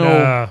doesn't. There's no.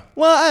 Nah,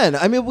 Well, I don't know.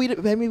 I mean,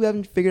 we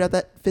haven't figured out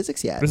that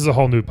physics yet. this is a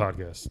whole new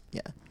podcast.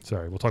 Yeah.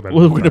 Sorry, we'll talk about it.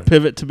 We're another going to time.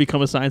 pivot to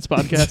become a science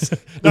podcast.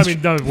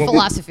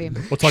 Philosophy.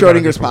 We'll talk about it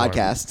Schrodinger's different one.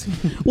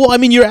 podcast. Well, I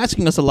mean, you're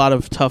asking us a lot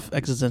of tough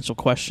existential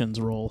questions,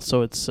 Roll.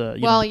 So it's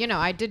Well,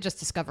 I did just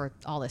discover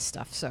all this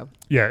stuff, so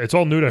Yeah, it's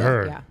all new to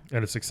her, yeah.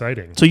 and it's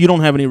exciting. So you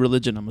don't have any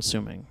religion, I'm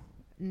assuming.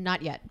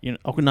 not yet.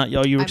 Not.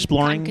 Are you I'm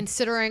exploring?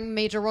 considering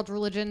major world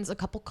religions, a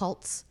couple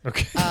cults.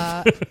 Okay.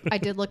 I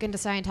did look into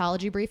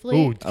Scientology briefly.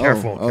 Ooh,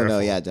 careful. Oh no,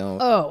 careful. yeah,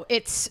 don't. Oh,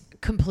 it's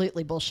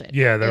completely bullshit.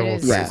 Yeah, they're It all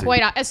is crazy.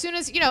 quite as soon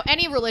as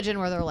any religion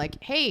where they're like,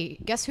 "Hey,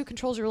 guess who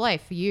controls your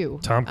life? You."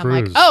 Tom I'm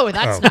like, Cruise. "Oh,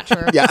 that's Oh. not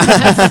true.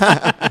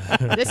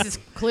 Yeah. This is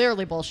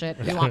clearly bullshit.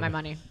 You want my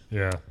money."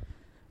 Yeah.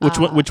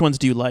 Which ones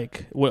do you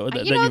like? What,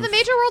 that The you've-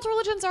 major world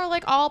religions are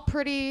all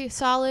pretty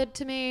solid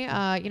to me.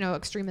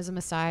 Extremism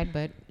aside,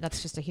 but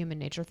that's just a human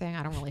nature thing.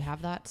 I don't really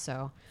have that,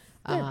 so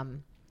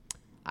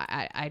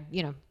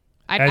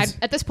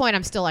at this point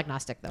I'm still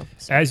agnostic though.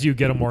 So. As you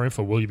get more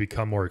info, will you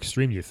become more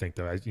extreme? You think,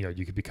 though, as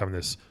you could become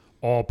this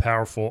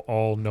all-powerful,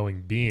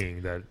 all-knowing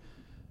being that.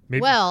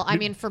 Maybe, Well, I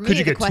mean, for me, could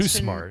you the get question,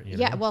 too smart?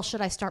 yeah. Well,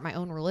 should I start my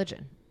own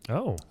religion?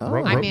 Oh,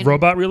 I mean-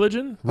 robot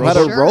religion? How about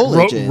a Sure.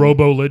 religion?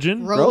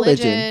 Robo-religion?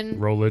 Religion.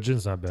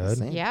 Religion's not bad.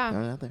 Same. Yeah.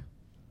 Throw it out there.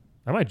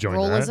 I might join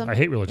Rollism. that. I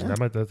hate religion.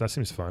 That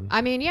seems fun.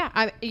 I mean, yeah.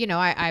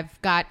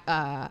 I've got.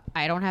 I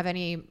don't have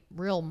any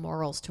real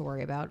morals to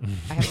worry about.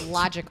 I have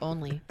logic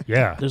only.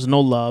 Yeah, There's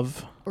no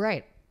love.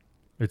 Right.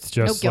 it's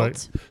just no like.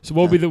 guilt. So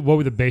what would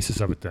be the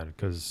basis of it then?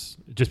 Because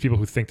just people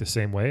who think the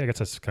same way. I guess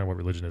that's kind of what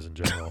religion is in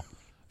general.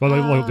 But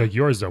like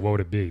yours though, what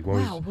would it be?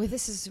 Wow. Well,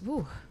 this is.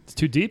 Ooh. It's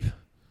too deep.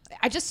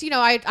 I just,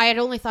 I had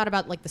only thought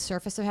about the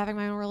surface of having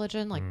my own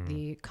religion, Hmm.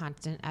 the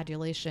constant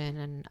adulation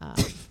and.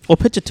 Well,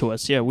 pitch it to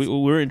us. Yeah,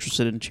 we're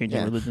interested in changing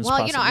Yeah. religions. Well,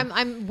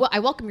 possibly. I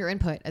welcome your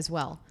input as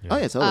well. Oh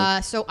yeah,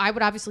 totally. So I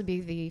would obviously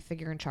be the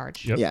figure in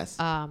charge. Yep. Yes.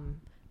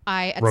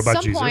 I at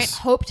Robot some point Jesus.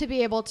 hope to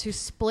be able to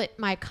split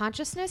my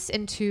consciousness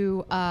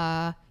into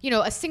a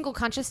single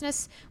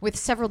consciousness with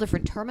several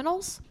different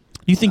terminals.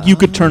 You think you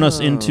could turn us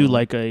into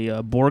like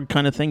a Borg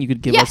kind of thing? You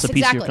could give Yes, us a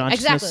piece of your exactly,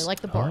 consciousness. exactly, like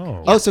the Borg.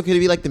 Oh. Oh, so could it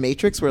be like the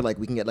Matrix, where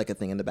we can get a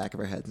thing in the back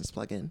of our heads and just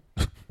plug in?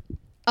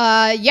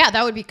 Yeah,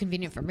 that would be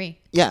convenient for me.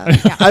 Yeah.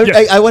 Yeah.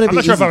 I want to I'm be.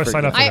 not sure if easy I would for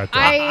sign you. up for that. Though.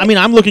 I mean,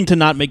 I'm looking to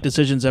not make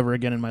decisions ever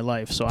again in my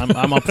life, so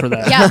I'm up for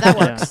that. Yeah, that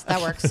works.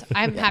 That works.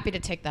 I'm happy to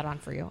take that on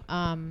for you.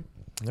 All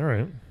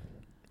right.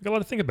 Got a lot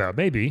to think about.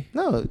 Maybe.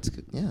 No, it's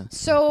good. Yeah.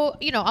 So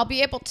I'll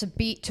be able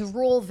to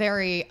rule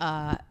very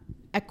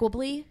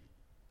equitably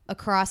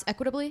across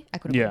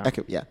Yeah.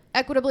 Yeah.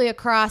 equitably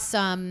across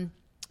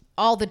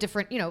all the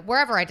different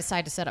wherever I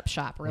decide to set up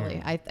shop.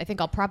 Really, I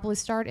think I'll probably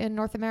start in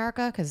North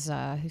America because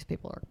these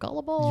people are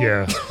gullible.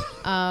 Yeah.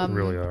 They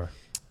really are.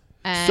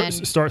 and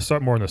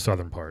Start more in the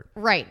southern part.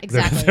 right,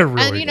 exactly. they're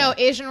really and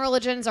Asian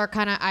religions are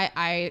kind of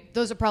I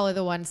those are probably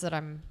the ones that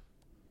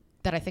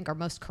I think are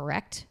most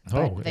correct. But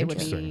Oh, they would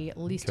be interesting.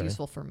 least Okay.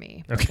 useful for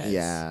me. Okay. because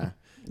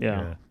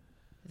Yeah.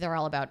 They're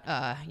all about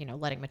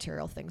letting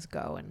material things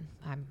go, and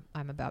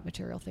I'm about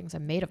material things.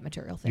 I'm made of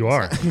material things. You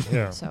are.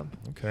 Yeah. So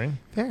Okay.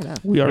 Fair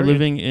enough. We are Very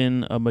living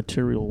in a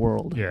material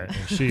world. Yeah. And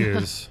she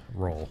is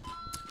roll.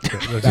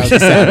 That was a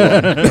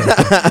sad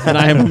one. And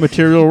I have a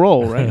material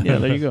role, right? Yeah,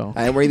 there you go.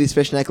 I am wearing these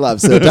fishnet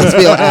gloves, so it does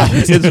feel apt.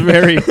 It's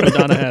very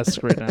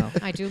Madonna-esque right now.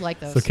 I do like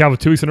those. So Calvin,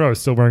 2 weeks in a row, is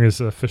still wearing his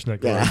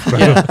fishnet gloves.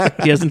 Yeah,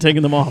 he hasn't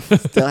taken them off.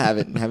 Still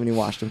haven't even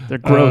washed them. They're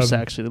gross, Um,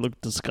 actually. They look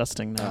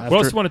disgusting now. What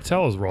else do you want to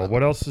tell us, Roll?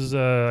 What else is,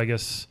 I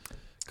guess,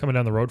 coming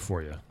down the road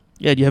for you?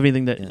 Yeah, do you have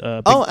anything that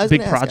Yeah. Oh, I was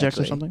big gonna ask, projects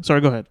or actually. something? Sorry,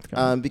 go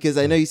ahead. Because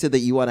I know you said that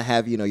you want to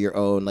have your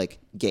own like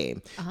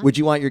game. Uh-huh. Would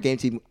you want your game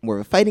to be more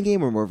of a fighting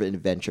game or more of an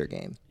adventure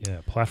game? Yeah,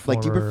 platformer.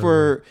 Like, do you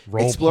prefer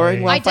role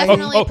exploring playing? while I fighting?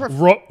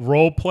 definitely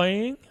role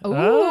playing.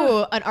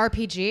 Ooh, an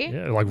RPG.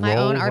 Yeah, like My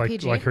roll, own like,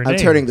 RPG. like her I'm name.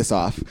 turning this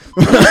off.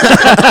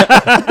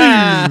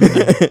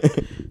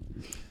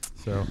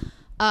 So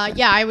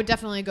Yeah, I would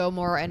definitely go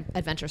more an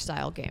adventure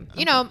style game.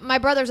 You know, my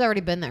brother's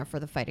already been there for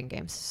the fighting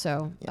games,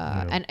 so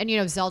and you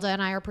know, Zelda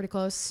and I are pretty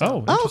close. So, oh,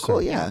 Oh, interesting.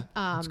 cool. Yeah.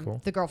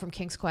 cool. The girl from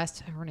King's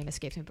Quest, her name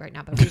escapes me right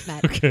now, but we've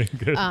met. Okay,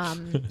 good.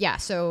 Yeah,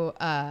 so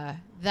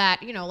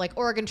that, you know, like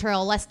Oregon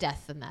Trail, less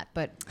death than that,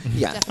 but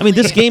Yeah. I mean,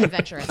 this definitely game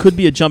adventurous. could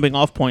be a jumping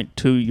off point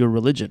to your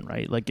religion,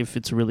 right? Like if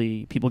it's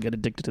really people get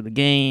addicted to the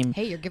game.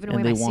 Hey, you're giving and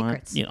away they my want,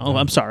 secrets. you know, oh,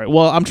 I'm sorry.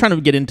 Well, I'm trying to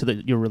get into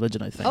your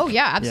religion, I think. Oh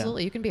yeah,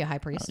 absolutely. You can be a high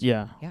priest.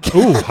 Yeah. Yeah.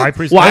 Ooh, high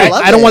priest. Well, I I,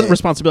 love I don't want it.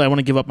 responsibility. I want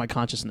to give up my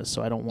consciousness,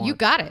 so I don't want. You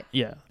got it.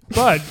 Yeah.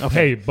 but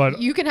hey,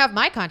 but You can have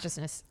my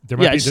consciousness. there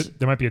Yeah, might it's- be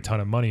there might be a ton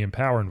of money and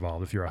power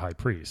involved if you're a high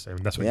priest. I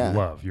mean, that's what Yeah. you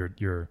love.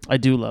 You're. I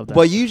do love that.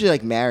 Well, you usually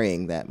like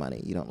marrying that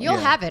money. You don't. You'll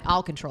like, have it.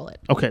 I'll control it.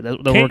 okay,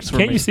 that Can't, works for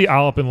can't me. you see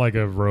Al up in like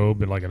a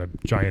robe and like in a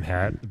giant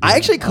hat? I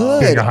actually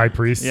could. being a high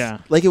priest. Yeah.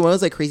 Like in one of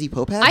those like crazy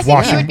Pope hats. I think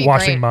Washing you would be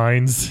washing great.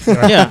 minds.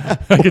 Yeah.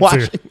 I could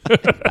Washing- too.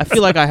 I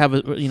feel like I have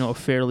a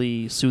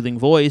fairly soothing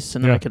voice,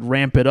 and then Yeah. I could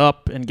ramp it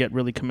up and get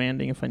really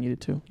commanding if I needed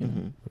to. You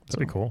know? That'd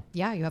be cool.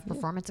 Yeah, you have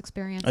performance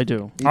experience. I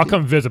do. I'll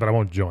come visit, but I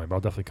won't join. But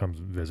I'll definitely come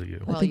visit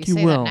you. Well, think you you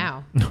say will.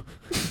 that now.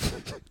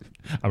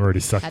 I'm already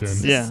sucked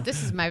That's in. Yeah.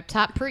 this is my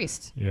top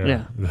priest.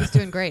 Yeah. He's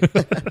doing great.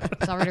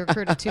 He's already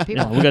recruited 2 people.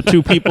 Yeah, we got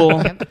 2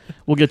 people. Yep.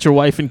 We'll get your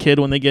wife and kid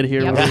when they get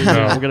here. Yep. We'll, There you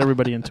go. we'll get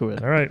everybody into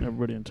it. All right.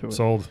 Everybody into it.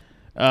 Sold.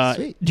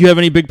 Sweet. Do you have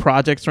any big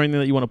projects or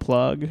anything that you want to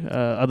plug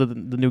other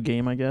than the new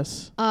game, I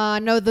guess?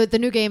 No, the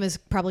new game is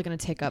probably going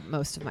to take up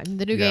most of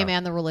the new Yeah. game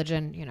and the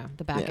religion. You know,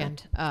 the back Yeah.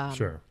 end.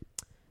 Sure.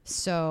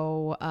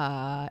 So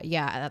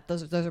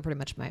those are pretty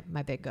much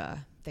my big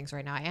things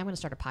right now. I am going to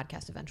start a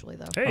podcast eventually,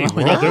 though. Hey, Oh,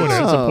 we're yeah. all doing It's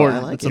it. Oh,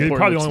 important. I like It's it. You're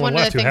probably the important. only It's one one of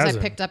left the who things I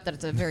hasn't. picked up that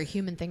it's a very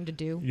human thing to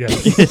do.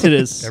 Yes. It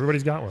is.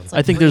 Everybody's got one. It's like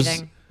I think there's-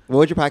 breathing. What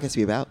would your podcast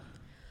be about?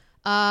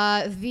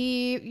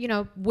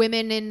 The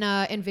women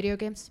in video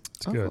games.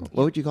 It's good. Cool.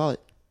 What would you call it?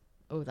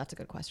 Oh, that's a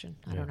good question.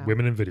 I Yeah, don't know.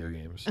 women in video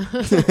games.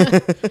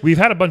 We've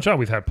had a bunch on.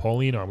 We've had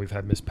Pauline on. We've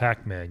had Miss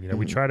Pac-Man. You know,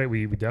 we tried it.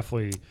 We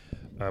definitely.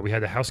 We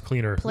had the house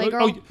cleaner.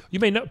 Playgirl? Oh, you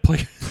may know.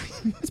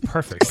 It's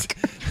perfect.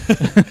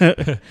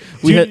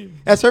 We had-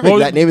 That's perfect. What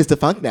was- That name is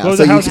defunct now. What was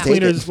so the you house should take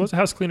cleaner's? it. What was the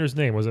house cleaner's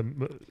name? Was it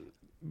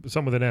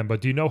something with an M?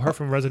 But do you know her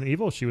from Resident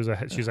Evil? She's a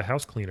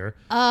house cleaner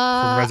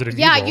from Resident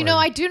yeah, Evil. you know,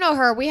 and- I do know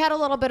her. We had a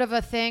little bit of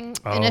a thing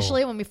Oh.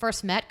 initially when we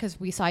first met because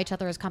we saw each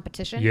other as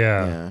competition.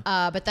 Yeah.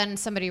 Yeah. But then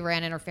somebody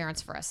ran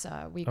interference for us.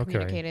 We Okay.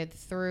 communicated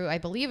through, I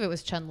believe it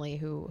was Chun-Li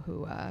who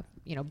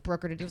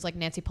brokered it. It was like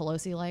Nancy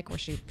Pelosi like, where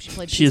she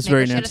played. She is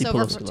very Peacemaker. She had us Nancy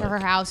over Pelosi-like. to her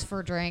house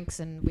for drinks,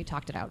 and we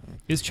talked it out.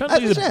 Is Chun I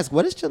was Li just gonna ask,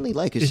 what is Chun-Li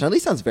like? Because Chun-Li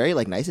sounds very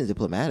like nice and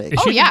diplomatic. is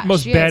Oh, she yeah, the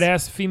most she is.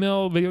 badass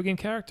female video game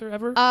character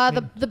ever?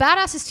 The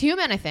badassest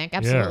human, I think.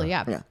 Absolutely,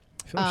 yeah. Yeah.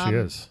 I feel like she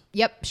is.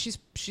 Yep,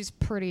 she's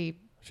pretty.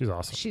 She's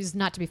awesome. She's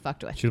not to be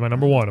fucked with. She's my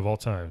number one of all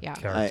time. Yeah.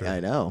 Character. I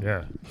know.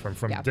 Yeah.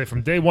 Yeah.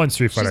 From day one,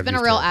 Street Fighter. She's been a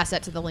I've real used her.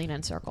 asset to the lean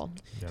in circle.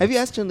 Have you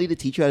asked Chun-Li to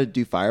teach you how to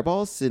do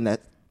fireballs? And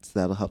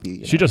that'll help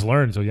you. She just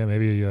learned, so yeah,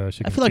 maybe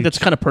she. I Can feel like teach. that's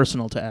kind of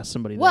personal to ask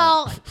somebody.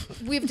 Well,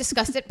 we've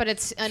discussed it, but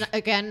it's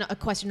again a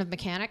question of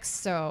mechanics.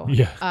 So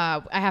Yeah.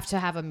 I have to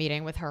have a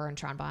meeting with her and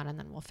Tronbon, and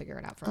then we'll figure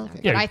it out from there.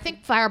 Okay. But Yeah. I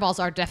think fireballs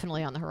are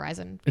definitely on the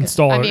horizon. 'Cause,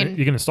 install. I mean,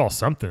 You can install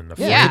something.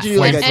 yeah. Could you do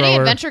like and a- any flamethrower.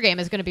 adventure game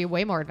is going to be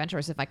way more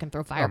adventurous if I can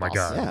throw fireballs.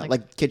 God. Yeah.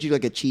 Like, can't you do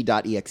like a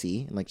chi.exe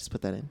and like just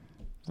put that in?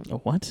 A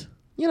what?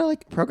 You know,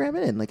 like program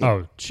it in. Like,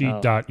 Oh,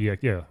 cheat.exe.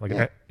 Yeah, like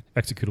Yeah. an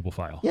executable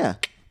file. yeah.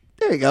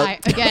 There you go.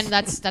 Again,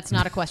 that's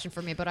not a question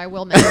for me, but I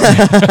will mention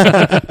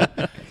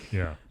it.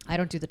 Yeah. I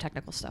don't do the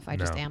technical stuff. I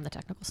just No. am the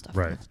technical stuff.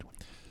 Right.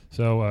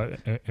 So,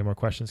 any more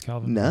questions,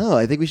 Calvin? No,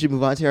 I think we should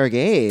move on to our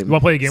game. You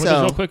want to play a game with us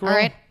So- real quick, All Ron?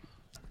 right.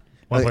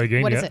 Want to play a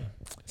game? What yeah. is it?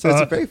 So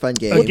it's Uh, a very fun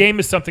game. A game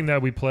is something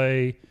that we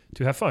play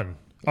to have fun.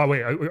 Oh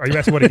wait, are you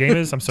asking what a game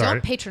is? I'm sorry.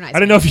 Don't patronize I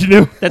didn't me. know if you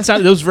knew. That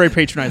was very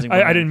patronizing. I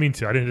Brian. didn't mean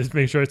to. I didn't just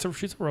make sure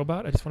she's a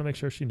robot. I just want to make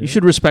sure she knew. You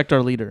should respect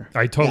our leader.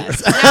 I totally.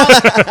 Yes.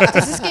 Now,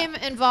 does this game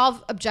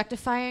involve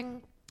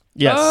objectifying?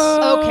 Yes.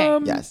 Okay.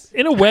 Yes.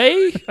 In a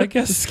way, I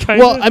guess. Kind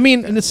well, of. I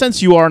mean, in a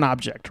sense, you are an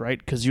object, right?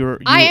 Because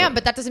I am,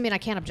 but that doesn't mean I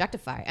can't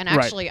objectify. And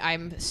Right. actually,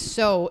 I'm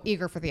so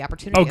eager for the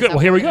opportunity. Oh, Is good. that Well,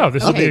 here we what we're go.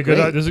 This gonna will do? be a good.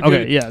 Okay, This is a great.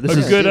 good. Okay, yeah, this a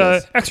is- good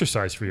Let's do this.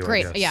 exercise for you. I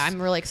Great. guess. Yeah,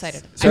 I'm really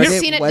excited. So our I've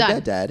game, seen it Web done.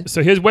 Dead Dead.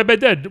 So here's Web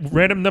Dead.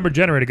 Random number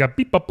generator. Got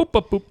beep, boop, boop,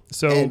 boop, boop.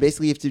 So And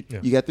basically, Yeah.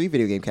 you got 3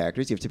 video game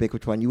characters. You have to pick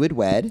which one you would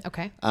wed.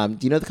 Okay. Do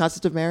you know the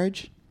concept of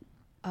marriage?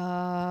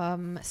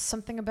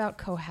 Something about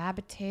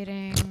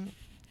cohabitating.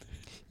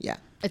 Yeah.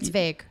 It's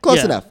vague. Close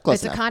Yeah. enough. Close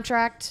It's a enough.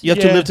 contract. You have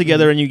Yeah. to live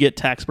together and you get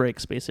tax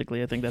breaks.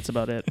 Basically, I think that's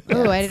about it.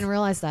 Oh, I didn't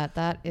realize that.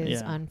 That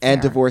is Yeah. unfair.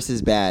 And divorce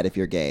is bad if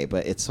you're gay,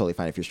 but it's totally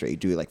fine if you're straight. You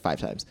do it like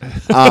 5 times.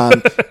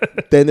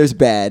 Then there's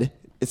bed.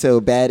 So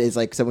bed is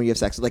like someone you have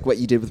sex with, like what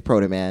you did with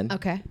Proto Man.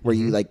 Okay. Where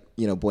you like,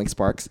 boink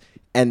sparks.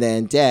 And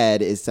then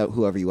dead is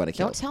whoever you want to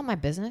kill. Don't tell my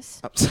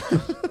business.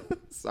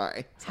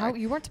 Sorry. How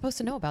you weren't supposed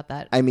to know about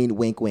that. I mean,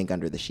 wink, wink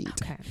under the sheet.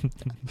 Okay.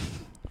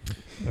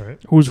 All right.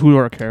 Who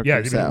are our characters?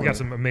 Yeah, So- we got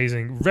some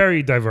amazing,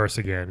 very diverse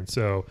again.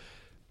 So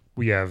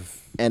we have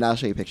And I'll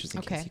show you pictures in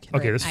Okay. case you can.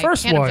 Okay, Great. this I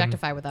first can't one-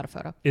 objectify without a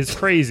photo. is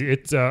crazy.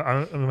 It's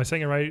am I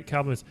saying it right,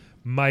 Calvin? It's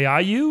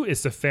Mayayu.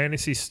 It's the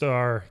Fantasy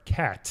Star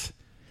cat.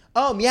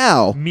 Oh,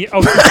 meow.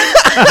 Oh,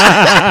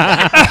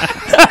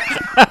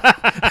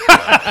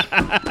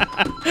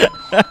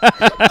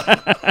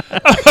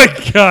 oh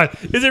my God!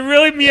 Is it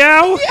really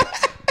meow?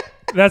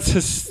 That's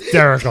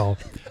hysterical.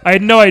 I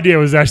had no idea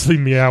it was actually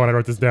meow when I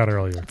wrote this down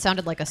earlier. It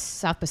sounded like a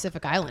South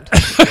Pacific island.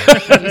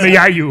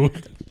 Mayayu.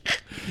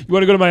 You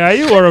want to go to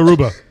Mayayu or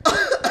Aruba?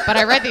 But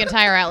I read the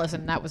entire atlas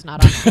and that was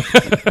not on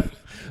there.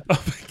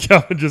 Oh my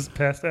God! I just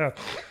passed out.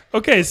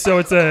 Okay, so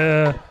it's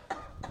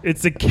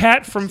a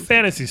cat from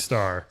Fantasy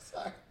Star.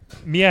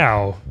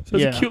 Meow. So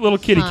it's Yeah. a cute little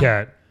kitty Huh.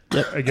 cat.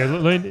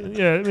 Again,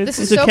 yeah. I mean, This it's-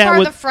 is It's a so cat far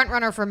with- the front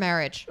runner for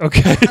marriage.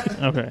 okay.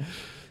 Okay.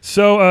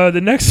 So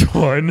the next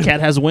one. Cat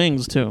has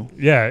wings too.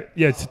 Yeah.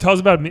 So tell us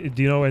about.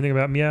 Do you know anything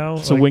about Meow?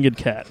 It's a winged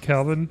cat.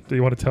 Calvin, do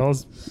you want to tell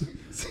us?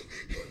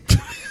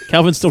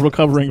 Calvin's still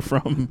recovering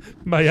from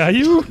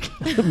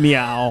Mayayu?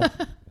 meow.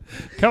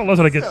 Calvin loves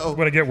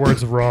when I get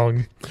words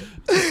wrong.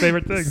 It's his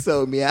favorite thing.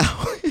 So, meow.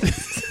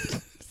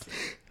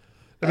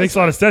 It makes a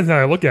lot of sense now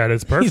I look at it.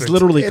 It's perfect. He's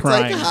literally It's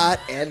crying. like hot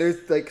and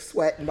there's like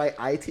sweat in my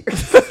eye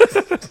tears.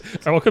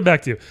 I will come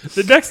back to you.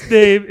 The next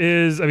name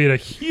is, a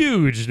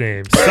huge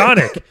name.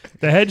 Sonic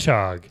the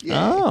Hedgehog.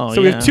 Oh,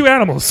 So yeah. we have 2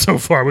 animals so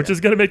far, which is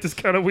going to make this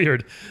kind of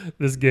weird,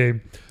 this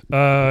game.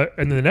 And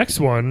then the next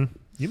one,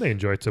 you may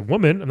enjoy. It's a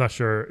woman. I'm not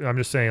sure. I'm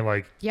just saying,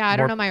 like, Yeah, I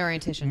don't know my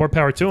orientation. more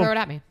power to Throw him. it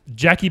at me.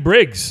 Jackie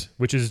Briggs,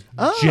 which is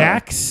Oh.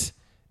 Jax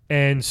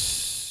and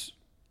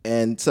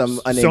And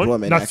some unnamed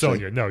woman. Not actually.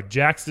 Sonya. No,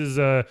 Jax's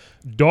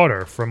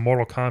daughter from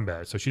Mortal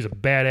Kombat. So she's a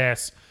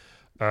badass.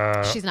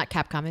 She's not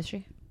Capcom, is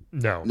she?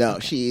 No. No,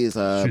 she's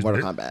She's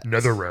Mortal Kombat.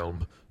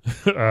 Netherrealm.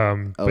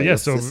 Oh, but yeah,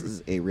 this, so this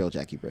is a real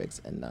Jackie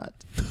Briggs and not.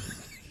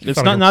 It's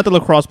Fucking- not the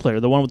lacrosse player,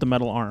 the one with the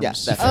metal arms. Yeah,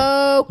 that's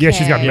Okay. yeah,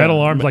 she's got metal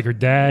Yeah. arms like her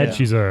dad. Yeah.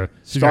 She's Strong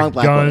got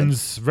black woman.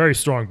 guns. Very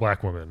strong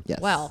black woman. Yes.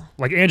 Well,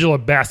 Like Angela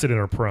Bassett in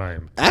her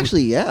prime,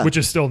 Actually, yeah. which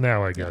is still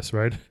now, I guess,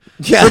 right?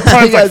 yeah. Her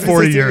prime's Yeah, like I was gonna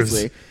 40 say, years.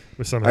 seriously.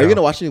 Somehow. Are you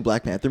gonna watch the new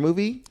Black Panther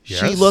movie? She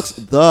Yes. looks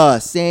the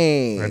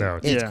same. I know.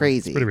 It's Yeah.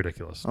 crazy. It's pretty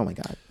ridiculous. Oh my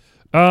god.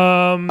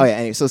 Um, Oh yeah.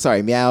 Anyway, so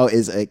sorry. Meow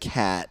is a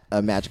cat,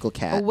 a magical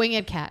cat. a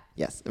winged cat.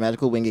 Yes, a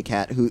magical winged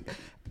cat who,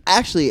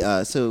 actually,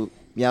 so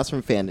Meow's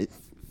from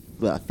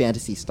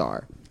Fantasy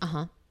Star,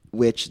 Uh-huh.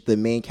 which the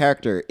main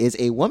character is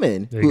a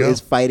woman There you who go. is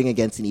fighting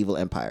against an evil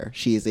empire.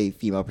 She is a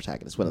female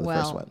protagonist, one of the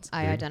first Well, ones.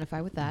 I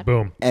identify with that.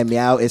 Boom. And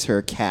Meow is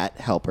her cat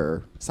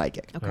helper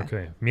psychic.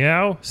 Okay.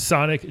 Meow,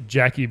 Sonic,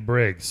 Jackie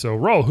Briggs. So,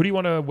 Ro, who do you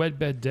want to wed,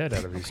 bed, dead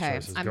out of these Okay.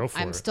 choices? Go for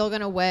I'm it. still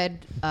going to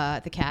wed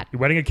the cat.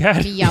 You're wedding a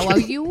cat?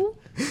 Meow-you?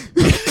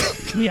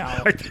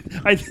 Meow.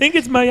 I think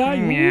it's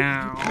Mayayu.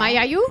 Meow.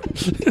 Mayayu?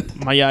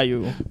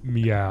 Mayayu.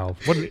 Meow.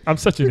 I'm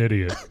such an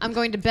idiot. I'm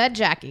going to bed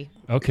Jackie.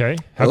 Okay.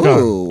 How Ooh.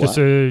 come? Just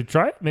to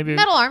try it? Maybe.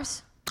 Metal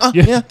arms. Oh,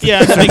 Yeah. yeah.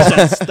 Yeah, that makes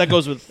sense. That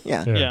goes with.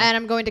 Yeah. Yeah. And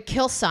I'm going to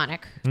kill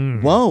Sonic.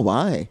 Whoa,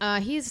 why?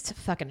 He's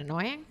fucking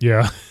annoying.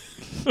 Yeah.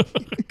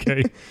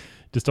 Okay.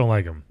 Just don't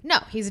like him. No,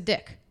 he's a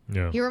dick.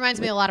 Yeah. He reminds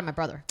me a lot of my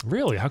brother.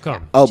 Really? How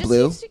come? Oh, Just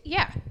Blue? used to-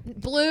 yeah.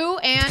 Blue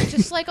and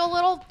just like a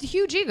little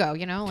huge ego,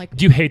 like,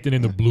 Do you hate the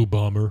name the Blue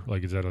Bomber?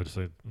 Like, is that just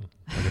like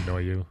annoy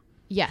you?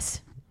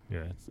 yes.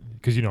 Yeah.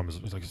 Because you know him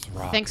as like it's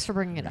rock. Thanks for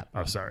bringing it up.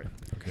 Oh, sorry.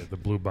 Okay. The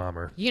Blue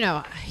Bomber.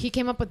 He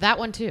came up with that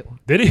one too.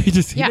 Did he? He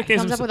Yeah, he nicknames comes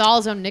up himself- with all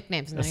his own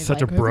nicknames, and then That's he's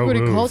such like, a bro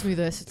 "Everybody move. calls me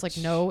this." It's like,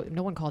 no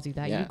one calls you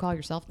that. Yeah. You call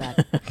yourself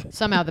that.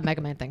 Somehow the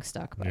Mega Man thing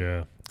stuck. But,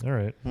 Yeah. All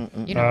right.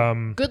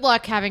 good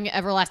luck having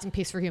everlasting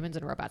peace for humans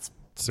and robots.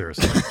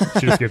 Seriously.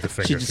 She just gave the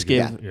finger. She just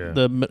again. gave Yeah.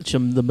 the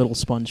middle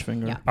sponge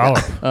finger. Yeah.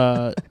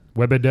 Olive.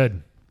 Wed, bed,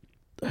 dead.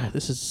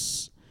 This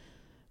is.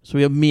 So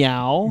we have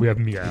Meow. We have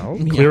Meow.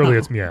 Meow. Clearly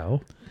it's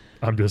Meow.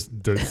 I'm just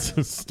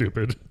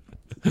stupid.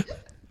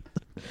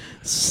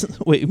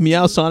 Wait,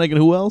 Meow, Sonic, and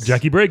who else?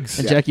 Jackie Briggs.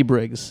 And Jackie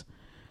Briggs.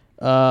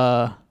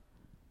 I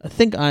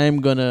think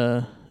I'm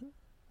gonna.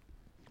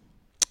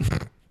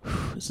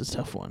 This is a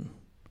tough one.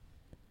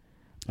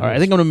 All right, I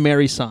think I'm gonna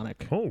marry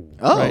Sonic. Oh.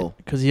 Oh.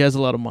 Because he has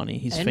a lot of money.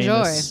 He's Enjoy.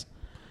 famous.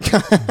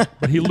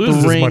 But he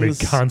loses his money rings.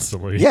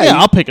 constantly. Yeah. Yeah,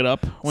 I'll pick it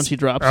up once he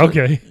drops it.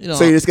 Okay. You know,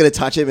 So you're just going to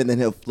touch him and then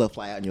he'll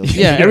fly out and you'll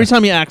yeah, every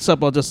time he acts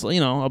up, I'll just,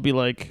 I'll be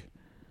like,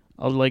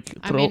 throw.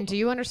 I mean, do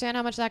you understand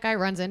how much that guy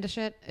runs into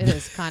shit? It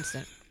is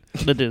constant.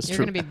 That is You're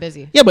true. going to be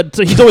busy. Yeah, but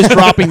so he's always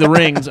dropping the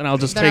rings, and I'll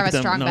just Better take have a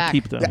them strong and I'll back.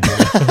 keep them.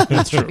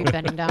 That's true. Be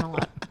bending down a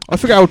lot. I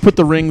figure I would put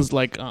the rings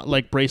like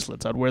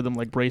bracelets. I'd wear them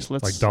like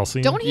bracelets. Like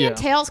Dulcie? Don't he Yeah. and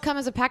Tails come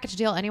as a package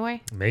deal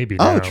anyway? Maybe.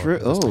 Oh, now, true.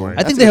 at this Oh. point. I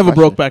That's think a they good have a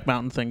question. Brokeback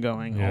Mountain thing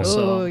going. Yeah.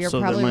 Also, Oh, you're so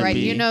there probably might right.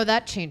 be- You know,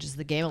 that changes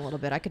the game a little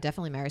bit. I could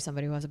definitely marry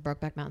somebody who has a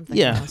Brokeback Mountain thing.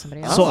 Yeah. than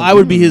somebody else. So I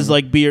would be his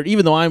like beard,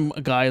 even though I'm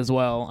a guy as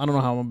well. I don't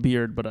know how I'm a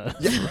beard, but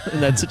in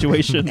that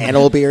situation,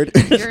 Animal beard.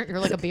 you're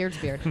like a beard's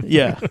beard.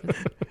 yeah.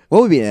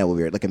 What would be an animal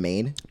beard? Like a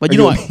mane? But Or you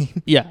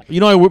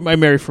know, do I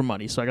marry for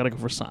money, so I gotta go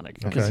for Sonic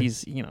because Okay.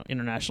 he's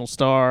international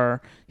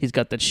star. He's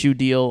got that shoe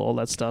deal, all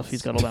that stuff.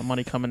 He's got all that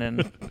money coming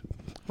in,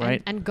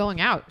 right? And going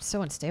out,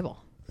 so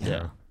unstable.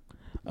 Yeah.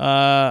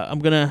 I'm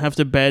gonna have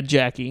to bed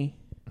Jackie.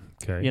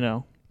 Okay. You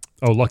know,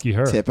 Oh, lucky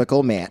her.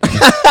 Typical man.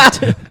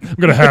 I'm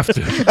gonna have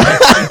to.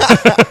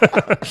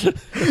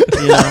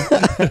 you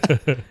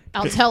know,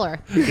 I'll tell her.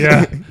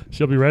 Yeah,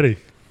 she'll be ready.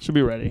 she'll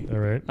be ready. All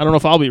right. I don't know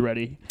if I'll be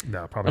ready.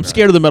 No, probably. I'm not.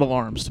 scared of the metal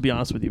arms, to be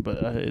honest with you, but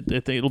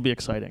it'll be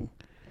exciting.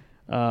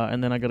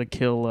 And then I gotta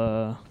kill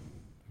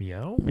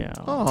Meow. Meow.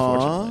 Aw.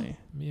 Unfortunately,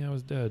 Meow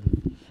is dead.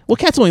 well,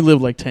 cats only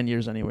live like 10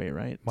 years anyway,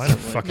 right? Mine are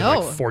fucking No.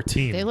 like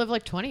 14. They live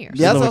like 20 years.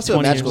 Yeah, He's that's like also a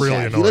 20 magical years.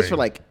 cat. Really He lives for annoying.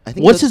 like I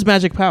think. What's his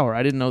magic power?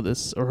 I didn't know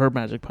this, or her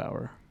magic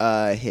power.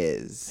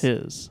 his?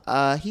 His.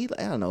 I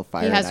don't know,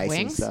 fire and has ice and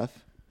wings? stuff.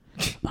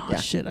 Oh Yeah.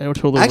 shit! I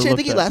totally. Actually, I overlooked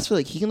think he that. lasts for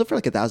like he can live for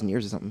like 1,000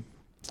 years or something.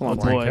 It's a long Oh,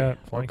 time. Flying boy. cat.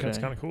 Flying cat's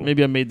Okay. kind of cool.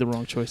 Maybe I made the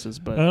wrong choices,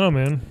 but I don't know,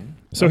 man.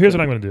 So here's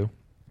what I'm gonna do.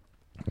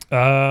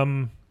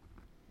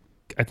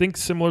 I think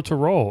similar to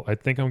Roll. I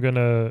think I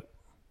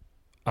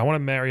want to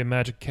marry a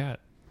magic cat.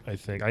 I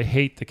think I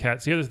hate the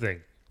cats. Here's the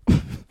thing.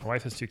 My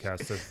wife has 2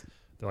 cats.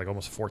 They're like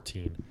almost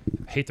 14.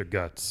 I hate their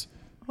guts.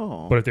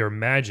 Oh. But if they were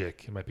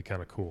magic, it might be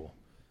kind of cool.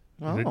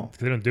 They, Oh.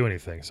 they don't do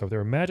anything. So if they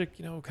were magic,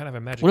 kind of a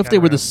magic. what if cat they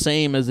were the around-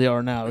 same as they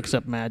are now,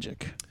 except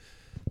magic?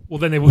 Well,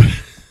 then they would.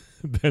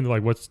 Then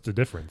like, what's the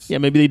difference? Yeah,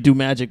 maybe they do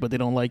magic, but they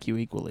don't like you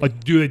equally.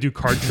 Like, do they do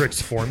card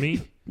tricks for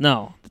me?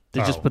 no,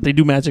 they Oh. but they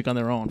do magic on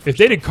their own. If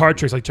they did card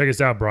tricks, like check this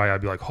out, Bri, I'd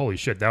be like, holy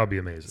shit, that would be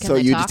amazing. Can So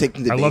they you talk? just take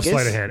them to I Vegas? love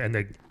sleight of hand, and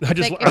I If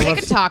they love.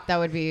 could talk, that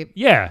would be.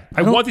 Yeah,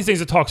 I don't- want these things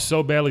to talk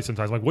so badly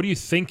sometimes. Like, what are you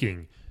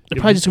thinking? They're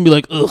probably just gonna be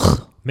like,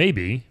 ugh.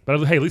 Maybe, but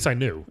hey, at least I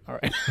knew. All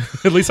right.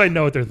 At least I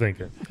know what they're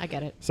thinking. I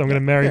get it. So I'm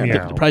gonna marry Yeah, Meow.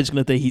 They're probably just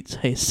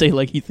gonna say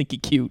like he think you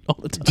cute all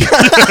the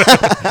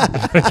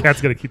time. Cat's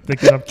gonna keep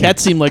thinking up.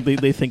 Cats seem like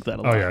they think that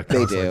a lot. Oh yeah, They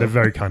constantly. do. They're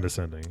very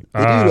condescending.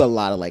 They do a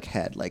lot of like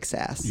head, like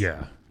sass. Yeah.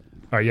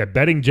 All right. Yeah.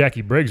 Betting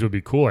Jackie Briggs would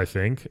be cool. I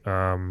think.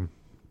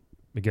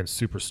 Again,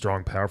 super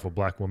strong, powerful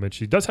black woman.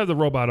 She does have the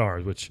robot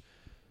arms, which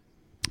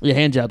Yeah,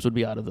 hand jobs would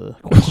be out of the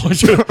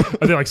question.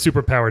 are they like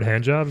super powered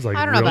hand jobs? Like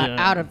I don't know really? about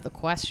out of the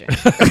question.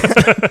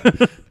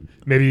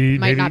 Maybe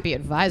Might maybe not be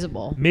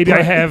advisable. maybe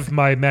I have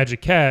my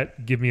magic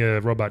cat give me a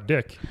robot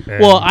dick. and-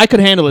 Well, I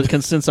could handle it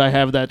since I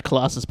have that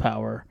Colossus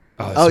power.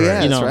 that's Oh, right.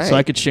 yeah. You know, That's so I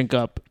right. could shink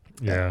up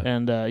Yeah.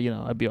 and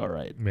I'd be all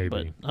right. Maybe.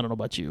 But I don't know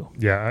about you.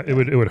 Yeah, it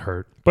would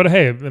hurt. But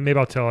hey, maybe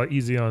I'll tell her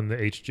easy on the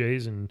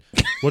HJs and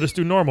we'll just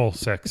do normal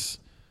sex.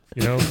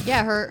 You know?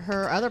 Yeah,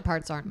 her other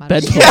parts aren't much.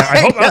 Bed She'd Yeah,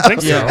 I don't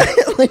think so. Yeah.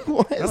 Like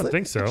what? I don't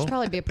think so.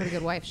 probably be a pretty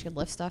good wife. She could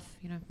lift stuff,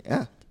 you know.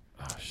 Yeah.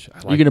 Oh, shit, I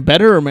Are you like, gonna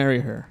bet her or marry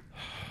her?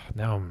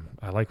 now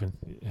I like when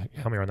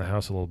help me around the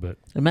house a little bit.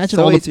 Imagine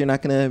So all wait, the so you're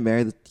not gonna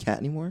marry the cat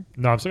anymore?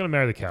 No, I'm still gonna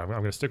marry the cat. I'm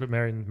gonna stick with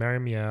Mary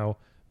Meow,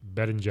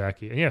 Bet and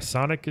Jackie. And yeah,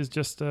 Sonic is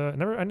just I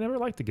never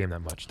liked the game that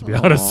much, to be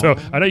honest. So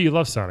I know you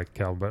love Sonic,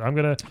 Cal, but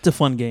It's a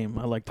fun game.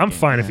 I like. The I'm game.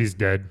 fine if he's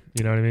dead.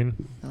 You know what I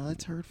mean? Oh,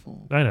 that's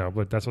hurtful. I know,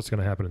 but that's what's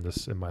gonna happen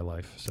in my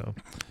life. So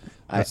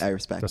I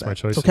respect that's that. my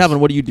choice. So, Calvin,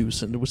 what do you do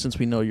since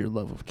we know your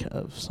love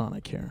of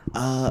Sonic here?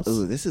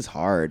 Ooh, this is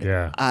hard.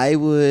 Yeah. I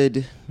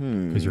would.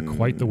 Because you're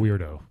quite the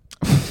weirdo.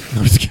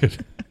 I'm just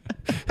kidding.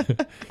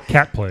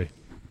 Cat play.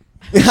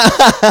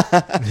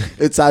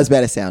 It's not as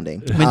bad as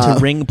sounding. I'm into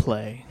ring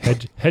play.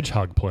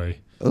 Hedgehog play.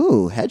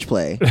 Ooh, hedge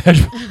play.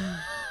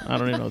 I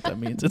don't even know what that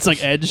means. It's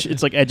like edge.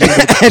 It's like edging,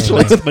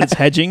 but it's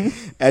hedging.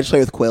 Edge play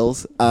with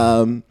quills.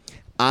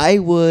 I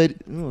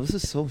would. Ooh, this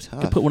is so You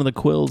tough. put one of the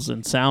quills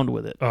and sound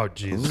with it. Oh,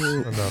 jeez.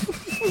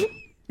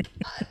 Enough.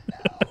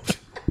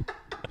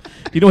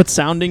 Do you know what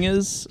sounding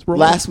is?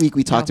 Roland? Last week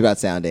we talked about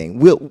sounding.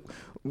 We'll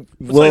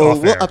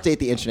off air. update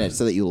the internet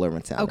so that you'll learn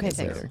what sounding Okay, is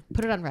thanks. later.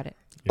 Put it on Reddit.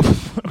 Yeah,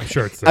 I'm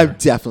sure it's there. I'm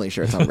definitely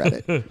sure it's on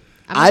Reddit.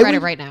 I'm I on Reddit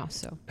would- right now,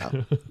 so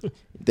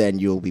Then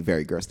you'll be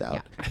very grossed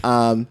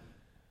out.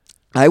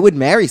 I would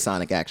marry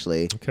Sonic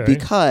actually Okay.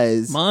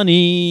 because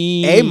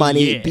money. A,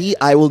 money, Yeah. B,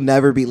 I will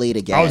never be late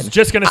again. I was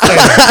just going to say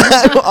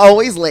that. I'm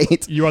always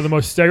late. You are the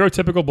most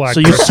stereotypical black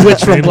So you person. switch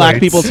from Being black late.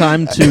 people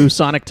time to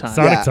Sonic time.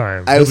 Sonic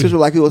time. I will switch to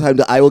black people time.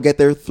 I will get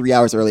there 3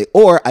 hours early,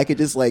 or I could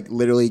just like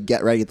literally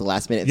get ready at the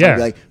last minute. And Yeah.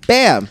 be like,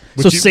 bam. So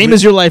Would you- same would-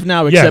 as your life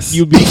now, except Yes.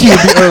 you'd be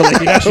early.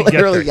 You'd actually get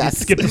Literally, there. yes.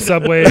 You skip the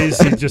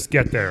subways. You just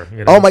get there.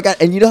 You know? Oh my god!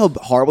 And you know how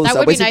horrible the that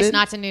would be subways have nice been?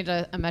 not to need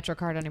a Metro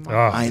card anymore.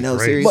 Oh, I know,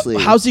 great. seriously.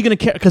 But how's he gonna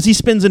carry? Because he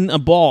spins in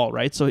a ball,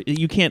 right? So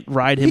you can't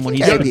ride him He when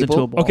can he carry spins into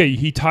people. a ball. Okay,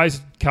 he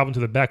ties Calvin to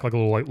the back like a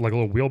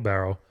little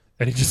wheelbarrow,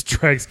 and he just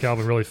drags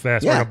Calvin really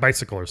fast, Yeah. like a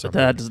bicycle or something.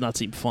 That does not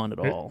seem fun at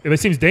all. It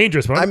seems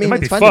dangerous, but I mean, it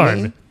might be it's fun to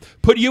me. fun.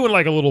 Put you in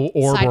like a little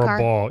orb or Sidecar?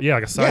 a ball. Yeah,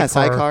 like a sidecar,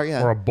 sidecar,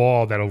 yeah. or a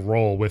ball that'll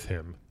roll with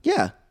him.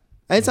 Yeah.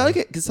 And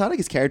Sonic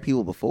has carried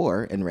people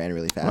before and ran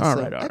really fast. All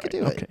so right. I could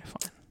do it. Okay,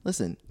 fine.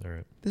 Listen, All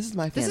right. this is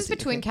my This fantasy. is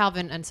between okay?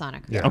 Calvin and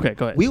Sonic. Yeah. Okay,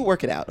 go ahead. We'll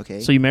work it out, okay?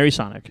 So you marry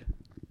Sonic.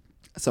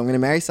 So I'm going to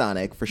marry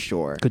Sonic for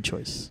sure. Good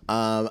choice.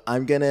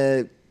 I'm going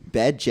to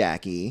bed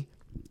Jackie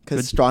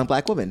because strong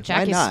black woman.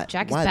 Jackie's- Why not?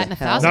 Jackie's Why batting the a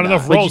hell thousand. Not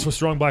enough not? roles for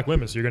strong black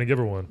women, so you're going to give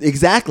her one.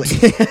 Exactly.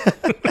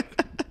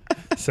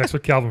 Sex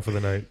with Calvin for the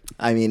night.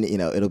 I mean,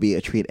 it'll be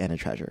a treat and a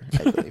treasure,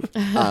 I believe.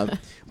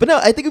 But no,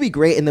 I think it'd be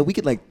great. And then we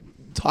could like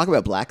talk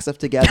about black stuff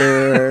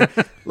together.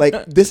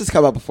 Like this has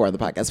come up before on the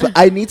podcast, but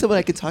I need someone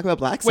I can talk about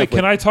black Wait, stuff can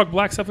with. I talk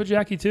black stuff with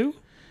Jackie too?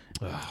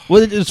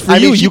 Well, it's for I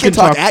you. mean, she You can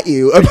talk at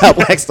you about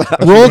black stuff.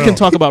 Roll Well. can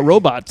talk about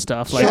robot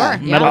stuff, like Sure,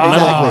 metal, yeah. metal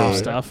Exactly.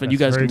 stuff, and That's you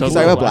guys very can cool. talk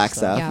Talk about about black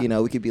stuff. Yeah.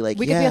 We could be like,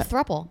 We yeah. could be a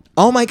throuple.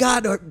 Oh my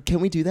God, or can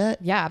we do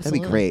that? Yeah, absolutely.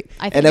 That'd be great.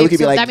 I think And then we could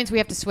be so like, that means we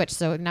have to switch.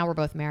 So now we're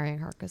both marrying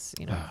her because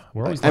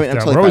We're always I mean, left I'm out.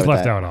 totally We're always fine with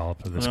left that. out all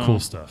of this No. cool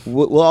stuff.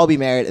 we'll all be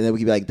married, and then we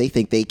could be like, they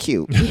think they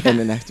cute, and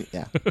then next,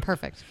 yeah.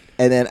 perfect.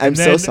 And then I'm And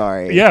so then-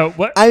 sorry. Yeah,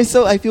 what? I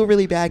feel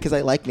really bad because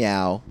I like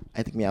Meow.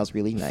 I think Meow's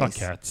really nice. Fuck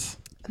cats.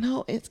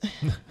 No, it's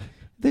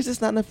there's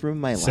just not enough room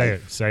in my Say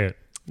life. it. Say it.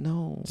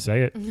 No,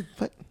 Say it.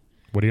 but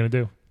What are you going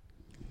to do?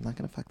 I'm not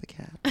gonna fuck the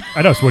cat.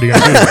 I know. So what are you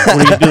going to do? What are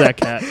you gonna do, that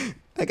cat?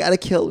 I gotta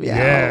kill Meow.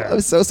 Yeah.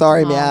 I'm so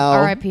sorry, Meow.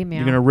 R.I.P. Meow.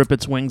 You're gonna rip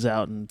its wings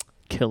out and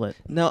kill it.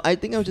 No, I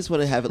think I just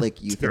want to have it like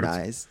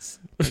euthanized.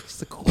 Like,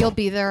 just a cool. You'll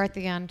be there at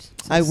the end.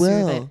 to I soothe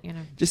will. It,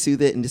 Just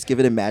soothe it and just give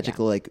it a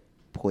magical like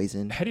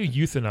poison. How do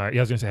you euthanize?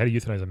 Yeah, I was going to say, how do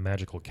you euthanize a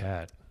magical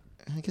cat?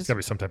 I It's guess got to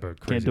be some type of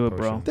crazy do it,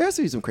 bro. potion. there has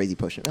to be some crazy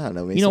potion. I don't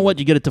know. Maybe You know some- what?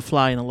 You get it to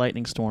fly in a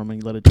lightning storm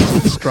and you let it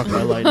get struck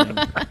by lightning.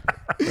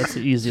 That's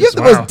the You have easiest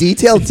the way. Wow. most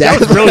detailed That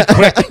death. was really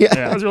quick. Yeah.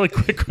 That was really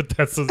quick with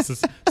that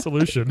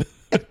solution.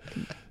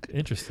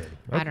 Interesting.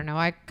 I don't know.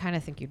 I kind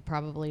of think you'd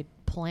probably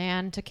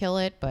plan to kill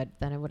it, but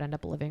then it would end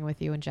up living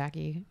with you and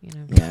Jackie.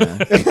 Yeah.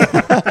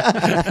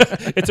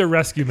 It's a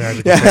rescue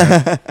magic. Yeah.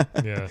 cat.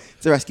 Yeah.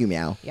 It's a rescue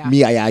Meow. Yeah.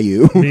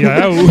 Meow.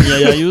 Meow.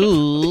 Yeah,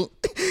 you.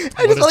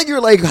 I just felt like you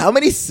were like, how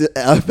many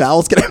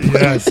vowels can I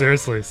put? Yeah,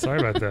 seriously. Sorry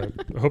about that.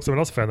 I hope someone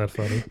else found that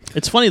funny.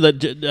 It's funny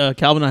that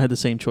Calvin and I had the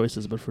same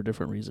choices, but for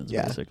different reasons.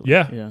 Yeah. Basically.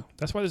 Yeah. Yeah.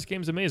 That's why this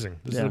game's amazing.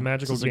 This is Yeah, a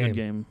magical this is a good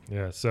game.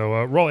 Yeah.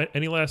 So, Roll,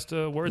 any last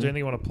words? Anything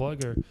you want to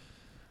plug or?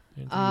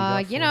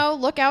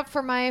 Look out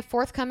for my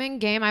forthcoming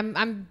game.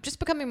 I'm just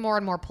becoming more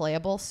and more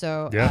playable.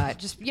 So Yeah.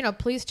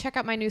 please check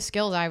out my new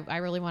skills. I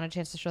really want a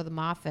chance to show them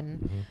off,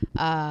 and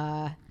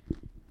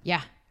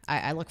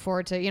I look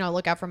forward to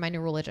look out for my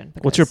new religion.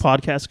 What's your because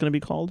podcast going to be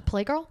called?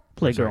 Playgirl?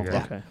 Playgirl.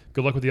 Yeah. Okay.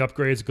 Good luck with the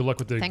upgrades. Good luck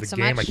with the Thanks so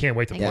game. much. I can't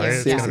wait to Thank play you. it.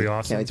 It's going to Seriously, be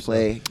awesome. Can't wait to So-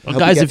 play. Well,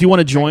 guys, if you want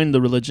to join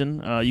the religion,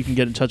 you can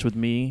get in touch with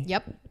me.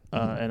 Yep.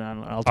 And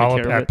I'll take All care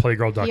up of at it.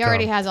 playgirl.com. He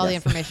already has all the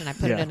Yes. information. I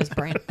put it Yeah. in his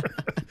brain.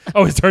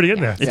 Oh, it's already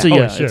in there. It's Holy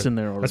yeah, shit. it's in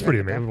there already. That's pretty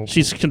amazing.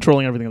 She's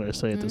controlling everything that I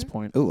say at this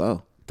point. Oh,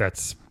 wow.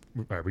 That's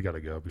all right. We got to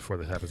go before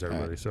this happens, to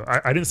everybody. So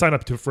I didn't sign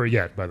up for it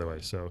yet, by the way.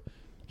 So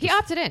He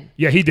opted in.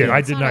 yeah, he did. I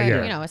It's did not not a- yet.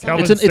 it's not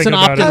Calvin's It's an thinking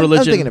about opt-in it. I'm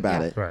religion. thinking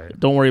about it. Right.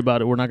 Don't worry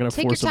about it. We're not going to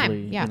Take your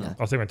forcibly. time. Yeah.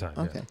 I'll take my time.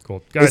 Okay. Yeah. Cool.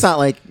 It's Guys, not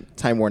like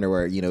Time Warner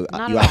where, Not you at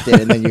all. opted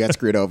in and then you got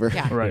screwed over.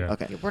 Yeah. Right. Yeah.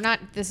 Okay. We're not.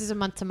 This is a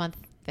month-to-month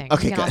thing.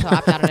 Okay, He can good. also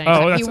opt out at any Oh,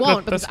 time. that's- He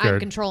won't that's because I'm good.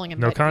 controlling him.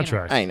 No but,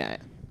 contract. I know.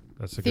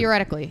 That's a good.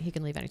 Theoretically, he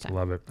can leave anytime.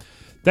 Love it.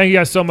 Thank you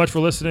guys so much for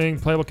listening.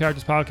 Playable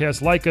Characters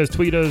Podcast. Like us,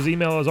 tweet us,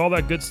 email us, all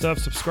that good stuff.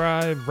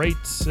 Subscribe,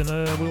 rates, and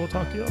we will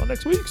talk to you all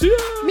next week. See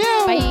ya.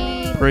 Meow.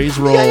 Bye. Praise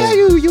roll. Yeah,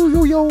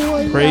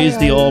 you. Praise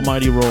the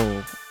almighty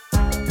roll.